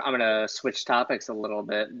 Sorry, I'm gonna switch topics a little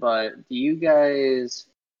bit, but do you guys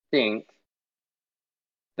think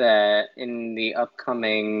that in the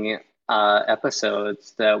upcoming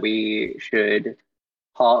episodes that we should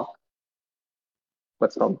talk?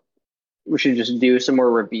 What's called? We should just do some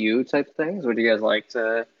more review type things. Would you guys like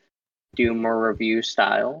to do more review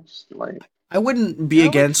styles? Like, I wouldn't be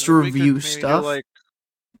against review stuff. Like...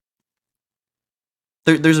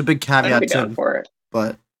 There's a big I'd caveat be down to, for it.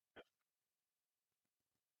 but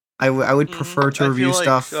I would prefer to review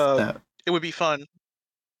stuff that it would be fun.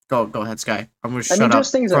 Go ahead, Skye. I'm gonna shut up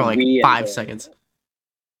for like 5 seconds.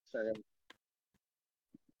 Sorry.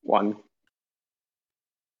 1,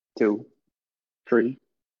 2, 3.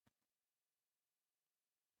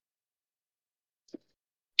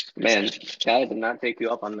 Man, Skye did not take you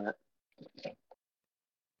up on that.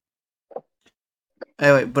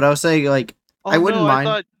 Anyway, but I was saying like I wouldn't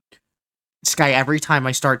mind. Skye, every time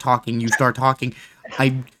I start talking, you start talking.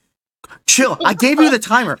 Chill. I gave you the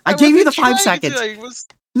timer. I gave you the 5 seconds.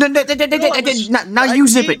 No, now you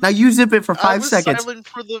zip it. Now you zip it for 5 seconds.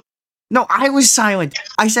 No, I was silent.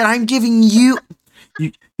 I said I'm giving you.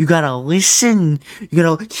 You gotta listen. You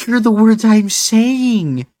gotta hear the words I'm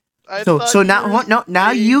saying. So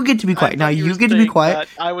now you get to be quiet. Now you get to be quiet.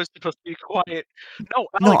 I was supposed to be quiet. No,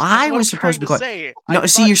 Alex, no, I was supposed to be quiet. No,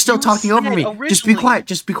 see, you're still talking over me. Just be quiet.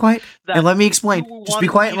 Just be quiet and let me explain. Just be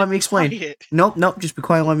quiet and let me explain. Nope. Just be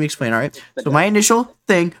quiet and let me explain. All right. So my initial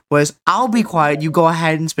thing was, I'll be quiet. You go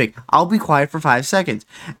ahead and speak. I'll be quiet for 5 seconds,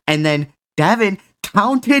 and then Devin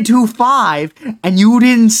counted to 5, and you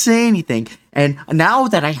didn't say anything. And now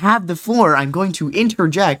that I have the floor, I'm going to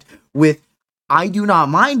interject with, I do not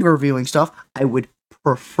mind reviewing stuff. I would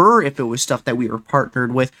prefer if it was stuff that we were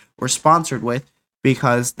partnered with or sponsored with,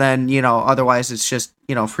 because then, otherwise it's just,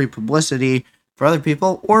 free publicity for other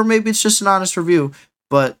people, or maybe it's just an honest review.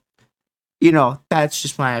 But, that's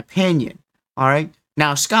just my opinion. All right.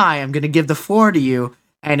 Now, Skye, I'm going to give the floor to you.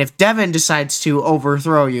 And if Devin decides to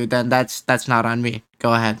overthrow you, then that's not on me.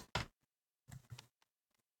 Go ahead.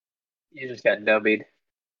 You just got dubbied.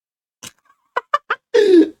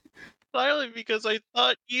 Silent because I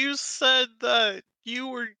thought you said that you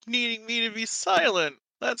were needing me to be silent.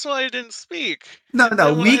 That's why I didn't speak. No,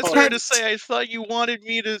 when I started to say I thought you wanted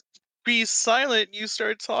me to be silent, you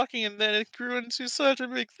started talking, and then it grew into such a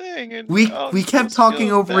big thing. And we kept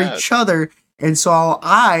talking over each other, and so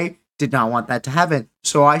I did not want that to happen.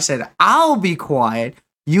 So I said, I'll be quiet.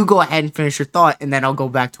 You go ahead and finish your thought, and then I'll go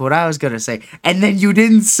back to what I was gonna say. And then you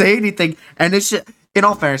didn't say anything, and it's just, in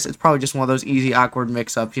all fairness, it's probably just one of those easy, awkward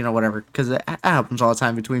mix-ups, whatever, because it happens all the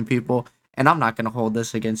time between people. And I'm not gonna hold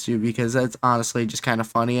this against you because that's honestly just kind of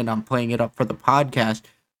funny, and I'm playing it up for the podcast.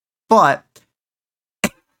 But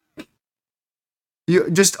you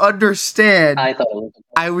just understand,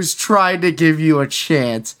 I was trying to give you a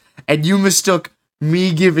chance, and you mistook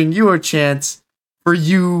me giving you a chance for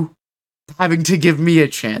you having to give me a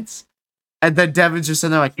chance. And then Devin's just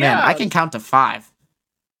sitting there like, man, I can count to 5.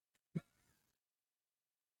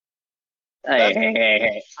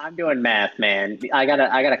 Hey. I'm doing math, man. I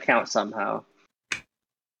gotta count somehow.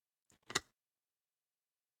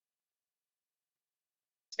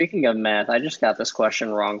 Speaking of math, I just got this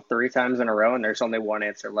question wrong 3 times in a row, and there's only one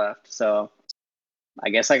answer left. So I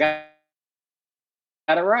guess I got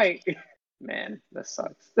it right. Man, this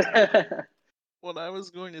sucks. What I was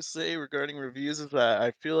going to say regarding reviews is that I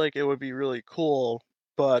feel like it would be really cool,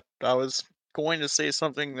 but I was going to say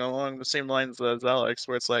something along the same lines as Alex,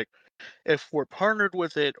 where it's like, If we're partnered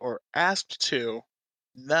with it or asked to,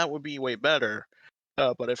 that would be way better.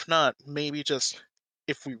 But if not, maybe just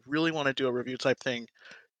if we really want to do a review type thing,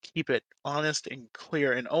 keep it honest and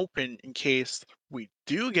clear and open in case we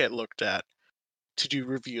do get looked at to do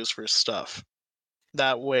reviews for stuff.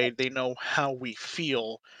 That way they know how we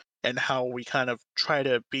feel and how we kind of try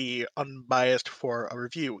to be unbiased for a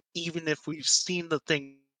review, even if we've seen the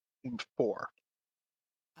thing before.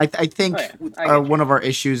 I Oh think yeah, I get one you. of our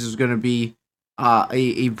issues is going to be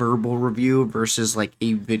a verbal review versus like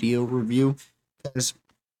a video review, because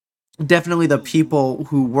definitely the people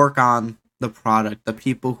who work on the product, the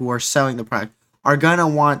people who are selling the product, are gonna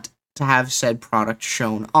want to have said product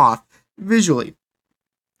shown off visually.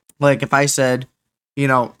 Like if I said,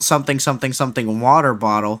 something something something water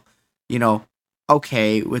bottle, you know,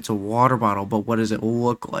 okay, it's a water bottle, but what does it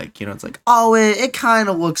look like? It's like, oh, it kind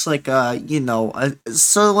of looks like a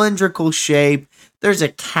cylindrical shape. There's a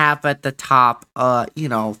cap at the top. They're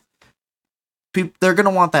gonna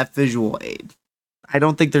want that visual aid. I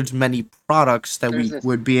don't think there's many products that There's we this.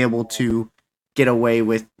 would be able to get away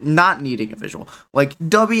with not needing a visual. Like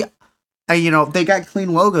they got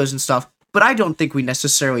clean logos and stuff, but I don't think we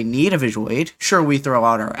necessarily need a visual aid. Sure, we throw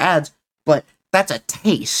out our ads, but that's a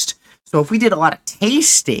taste. So if we did a lot of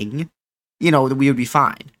tasting, we would be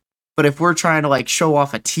fine. But if we're trying to like show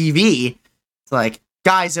off a TV, it's like,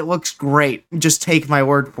 guys, it looks great. Just take my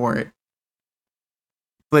word for it.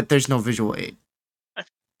 But there's no visual aid.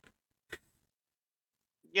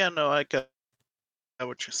 Yeah, no, I get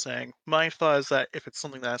what you're saying. My thought is that if it's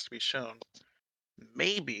something that has to be shown,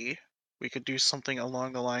 maybe we could do something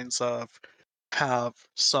along the lines of have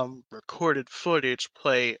some recorded footage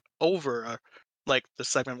play over like the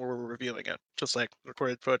segment where we're reviewing it. Just like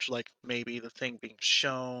recorded footage, like maybe the thing being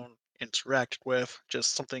shown, interacted with,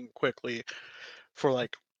 just something quickly for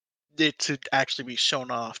like it to actually be shown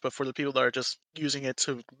off. But for the people that are just using it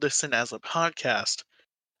to listen as a podcast,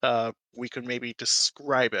 we could maybe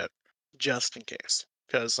describe it just in case.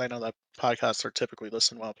 Because I know that podcasts are typically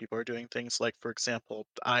listened while people are doing things like, for example,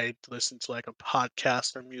 I listen to like a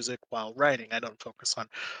podcast or music while writing. I don't focus on,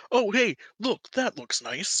 oh, hey, look, that looks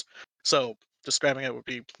nice. So describing it would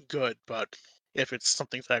be good, but if it's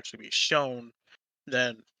something to actually be shown,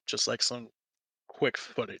 then just like some quick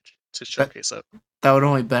footage to That showcase it. that would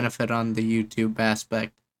only benefit on the YouTube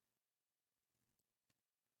aspect.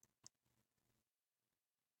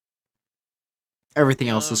 Everything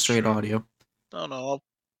Yeah, else is that's straight true. audio. No, no.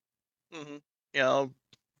 Yeah, I'll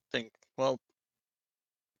think. Well,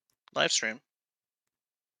 live stream.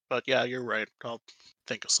 But yeah, you're right. I'll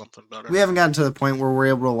think of something better. We haven't gotten to the point where we're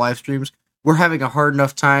able to live streams. We're having a hard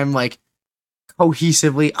enough time, like,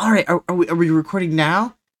 cohesively. All right, are we recording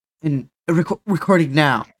now? And recording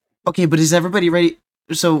now. Okay, but is everybody ready?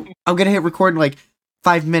 So I'm gonna hit record in like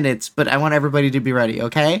 5 minutes, but I want everybody to be ready,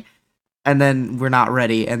 okay? And then we're not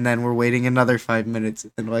ready, and then we're waiting another 5 minutes,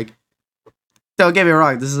 and like, don't get me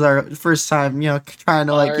wrong, this is our first time, trying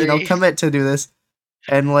to like, Sorry. commit to do this,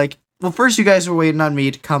 and like, well, first you guys were waiting on me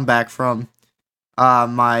to come back from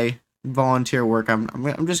my volunteer work.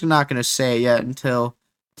 I'm just not gonna say it yet until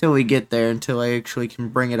we get there, until I actually can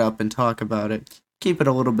bring it up and talk about it. Keep it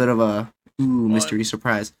a little bit of a mystery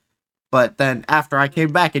surprise. But then after I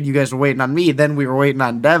came back and you guys were waiting on me, then we were waiting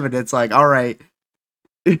on Devin. It's like, all right.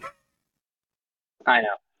 I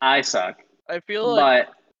know I suck, I feel but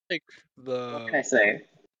like what can I the say?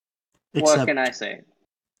 What Except can I say?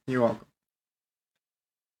 you're welcome.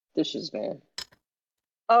 Dishes, man.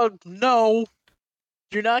 oh no,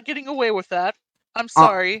 you're not getting away with that. I'm Uh,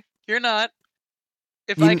 sorry, you're not.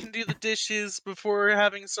 If I you can do the dishes before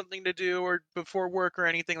having something to do or before work or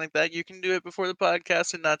anything like that, you can do it before the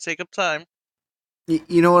podcast and not take up time.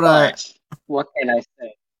 you know what? But what can I say?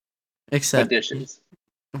 But Except dishes.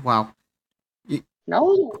 wow.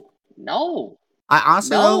 No, no, I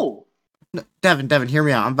honestly though, no. Devin, hear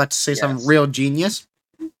me out. I'm about to say something Yes, real genius.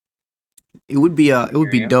 It would hear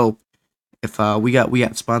be you. dope if we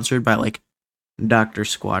got sponsored by like Dr.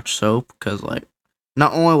 Squatch soap, because like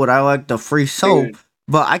not only would I like the free soap, Dude,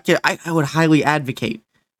 but I would highly advocate.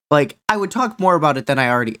 Like I would talk more about it than I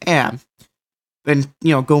already am, and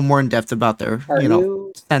go more in depth about their are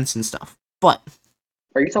you scents and stuff. But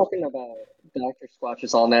are you talking about Dr.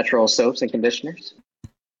 Squatch's all natural soaps and conditioners?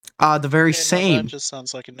 the very Okay, no, that same. just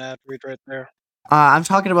sounds like an ad read right there. I'm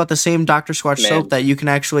talking about the same Dr. Squatch soap Man, that you can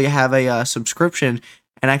actually have a subscription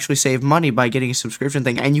and actually save money by getting a subscription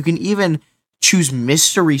thing, and you can even choose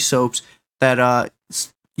mystery soaps that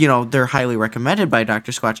they're highly recommended by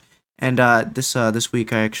Dr. Squatch. And this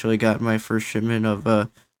week I actually got my first shipment of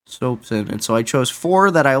soaps in, and so I chose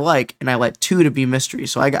 4 that I like, and I let 2 to be mystery.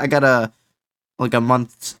 So I got like a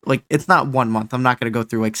month. Like it's not 1 month. I'm not gonna go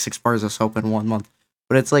through like 6 bars of soap in 1 month,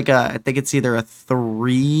 but it's like I think it's either a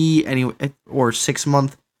 3 or 6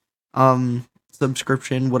 month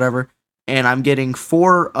subscription, whatever. And I'm getting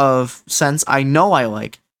 4 of scents I know I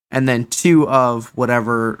like, and then 2 of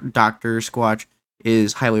whatever Dr. Squatch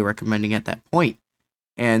is highly recommending at that point.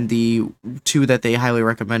 And the 2 that they highly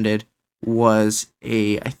recommended was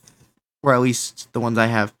or at least the ones I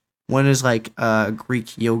have. One is like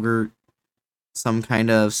Greek yogurt, some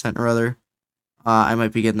kind of scent or other. I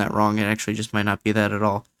might be getting that wrong. It actually just might not be that at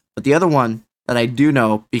all. But the other one that I do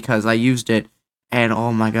know because I used it, and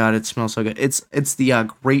oh my god, it smells so good. It's the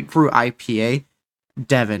grapefruit IPA,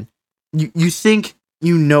 Devin. You think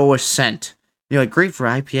you know a scent? You're like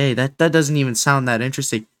grapefruit IPA. That doesn't even sound that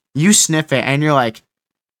interesting. You sniff it and you're like,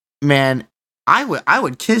 man, I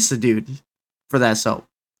would kiss a dude for that soap.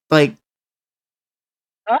 Like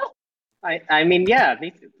Oh, I mean, yeah,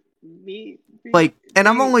 me, and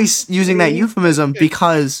I'm only using that euphemism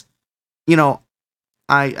because you know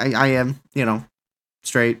I am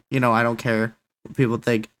straight. I don't care what people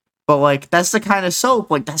think, but like that's the kind of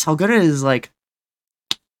soap. Like that's how good it is. Like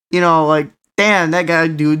like damn that guy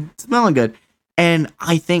dude smelling good, and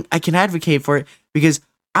I think I can advocate for it because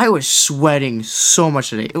I was sweating so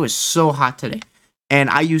much today. It was so hot today,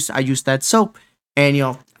 and I used that soap,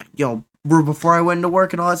 and before I went into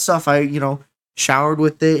work and all that stuff, I showered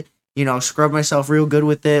with it, scrubbed myself real good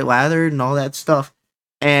with it, lathered and all that stuff,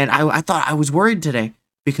 and I thought I was worried today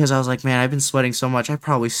because I was like, man, I've been sweating so much, I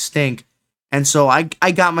probably stink, and so I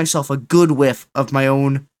got myself a good whiff of my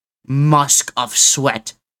own musk of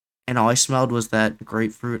sweat, and all I smelled was that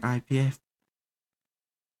grapefruit IPA.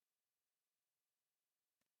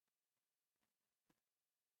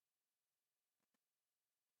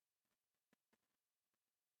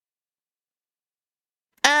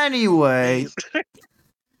 Anyway,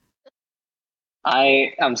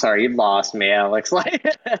 I'm sorry, you lost me, Alex. Like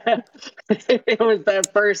it was that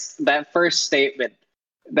first statement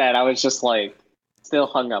that I was just like still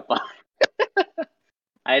hung up on.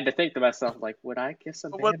 I had to think to myself, like, would I kiss a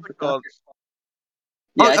man What's for it called?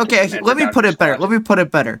 Dr. Yeah, I'd kiss a okay. man Let for me put Dr. it better. Squatch. Let me put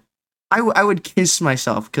it better. I would kiss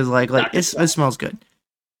myself because like Dr. it Squatch. smells good.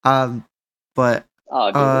 But Oh,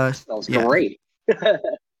 dude, it smells yeah. great.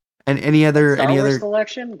 And any That other Star Wars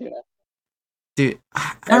collection, dude?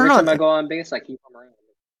 I don't every time I know go on base, I keep them around.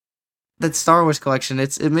 that Star Wars collection.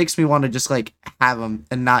 It makes me want to just like have them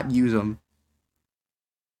and not use them.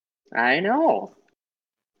 I know.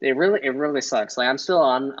 It really sucks. Like I'm still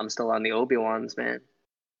on the Obi-Wans, man.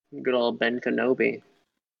 Good old Ben Kenobi.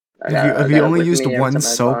 I Have you got it only with used me every one time I go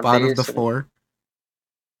soap on out of the base, and 4,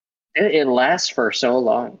 it lasts for so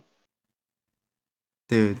long.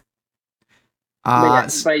 dude?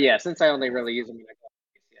 But yeah, since I only really use them when I go on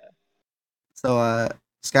base, yeah. So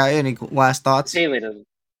Skye, any last thoughts? Haley doesn't.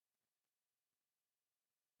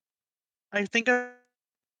 I think I've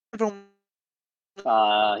only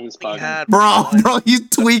He's bugging. had Bro, one he's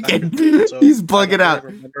tweaking. so He's I bugging don't out.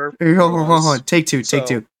 really remember Here, what it hold was. on. Take two.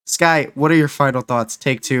 So- Skye, what are your final thoughts?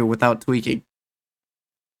 Take 2 without tweaking.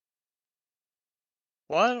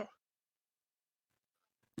 What?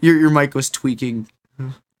 Your mic was tweaking.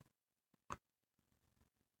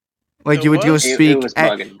 Like It you would go was? It speak. was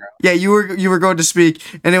bugging, bro. Yeah, you were going to speak,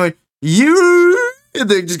 and anyway, and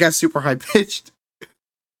they just got super high pitched.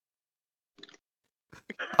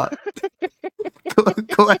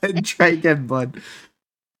 Go ahead and try again, bud.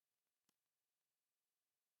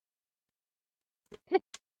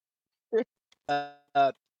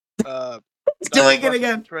 Doing it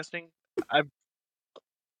again. Interesting.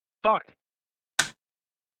 Fuck.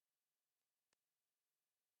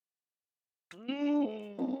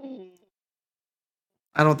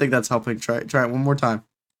 I don't think that's helping. Try it one more time.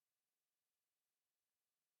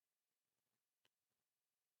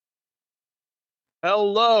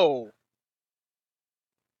 Hello.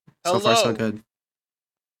 So far, so Hello. good.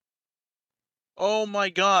 Oh my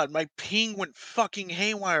god, my ping went fucking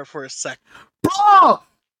haywire for a sec. Bro,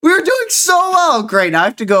 we were doing so well. Great. Now I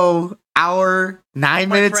have to go hour 9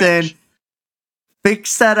 My minutes French. in.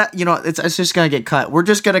 Fix that up. It's just gonna get cut. We're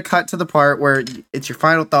just gonna cut to the part where it's your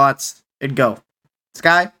final thoughts and go.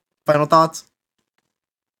 Skye, final thoughts.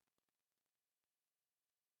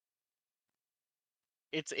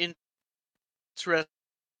 It's interesting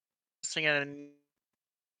and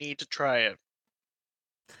I need to try it.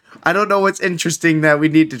 I don't know what's interesting that we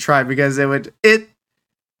need to try because interesting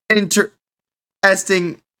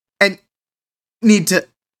and need to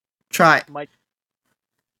try.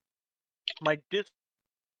 My Discord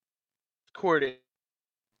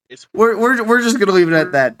is We're just gonna leave it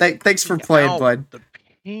at that. Thanks for playing, out bud. the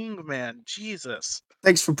king, man. Jesus.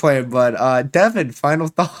 Thanks for playing, bud. Devin, final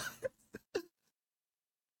thought.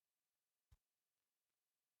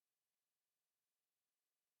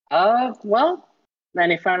 Well,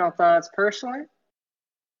 any final thoughts personally?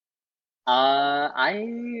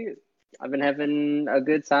 I've been having a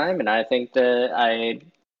good time, and I think that I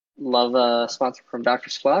love a sponsor from Dr.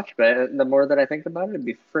 Squatch, but the more that I think about it, it'd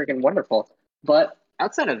be freaking wonderful. But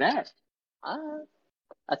outside of that, uh,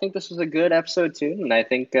 I think this was a good episode too, and I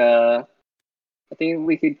think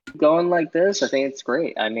we could keep going like this. I think it's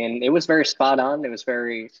great. I mean, it was very spot on. It was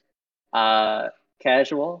very uh,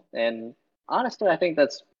 casual, and honestly, I think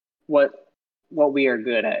that's what what we are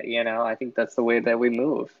good at. You know, I think that's the way that we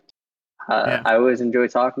move. Yeah. I always enjoy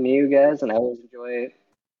talking to you guys, and I always enjoy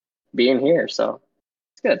being here. So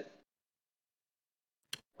it's good.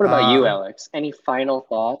 What about you, Uh, Alex? Any final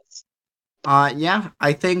thoughts? yeah,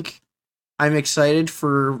 I think I'm excited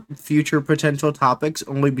for future potential topics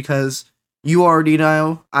only because you already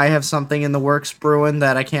know I have something in the works brewing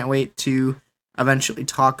that I can't wait to eventually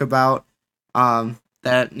talk about.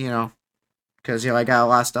 That, because, I got a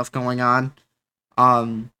lot of stuff going on.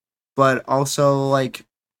 But also, like,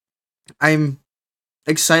 I'm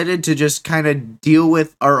excited to just kind of deal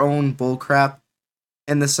with our own bullcrap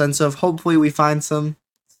in the sense of hopefully we find some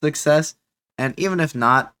success. And even if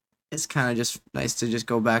not, it's kind of just nice to just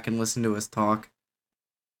go back and listen to us talk.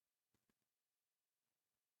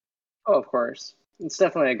 Oh, of course. It's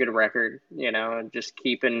definitely a good record, you know, and just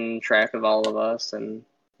keeping track of all of us. And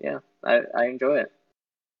yeah, I enjoy it.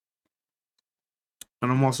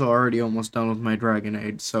 And I'm also already almost done with my Dragon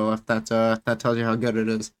Age, so if that tells you how good it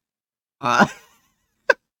is. Uh,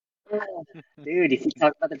 Dude, if you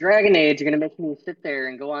talk about the Dragon Age, you're going to make me sit there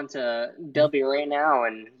and go on to W right now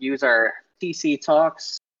and use our TC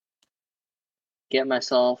talks, get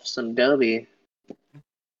myself some W,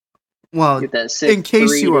 well, get that sick in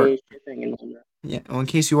case you are, 3-day shipping and whatnot. yeah, well, in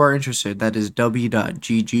case you are interested, that is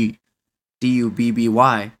w.gg,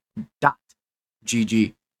 dubby.gg.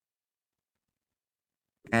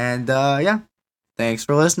 And yeah, thanks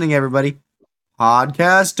for listening, everybody.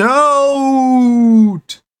 Podcast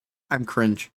out. I'm cringe.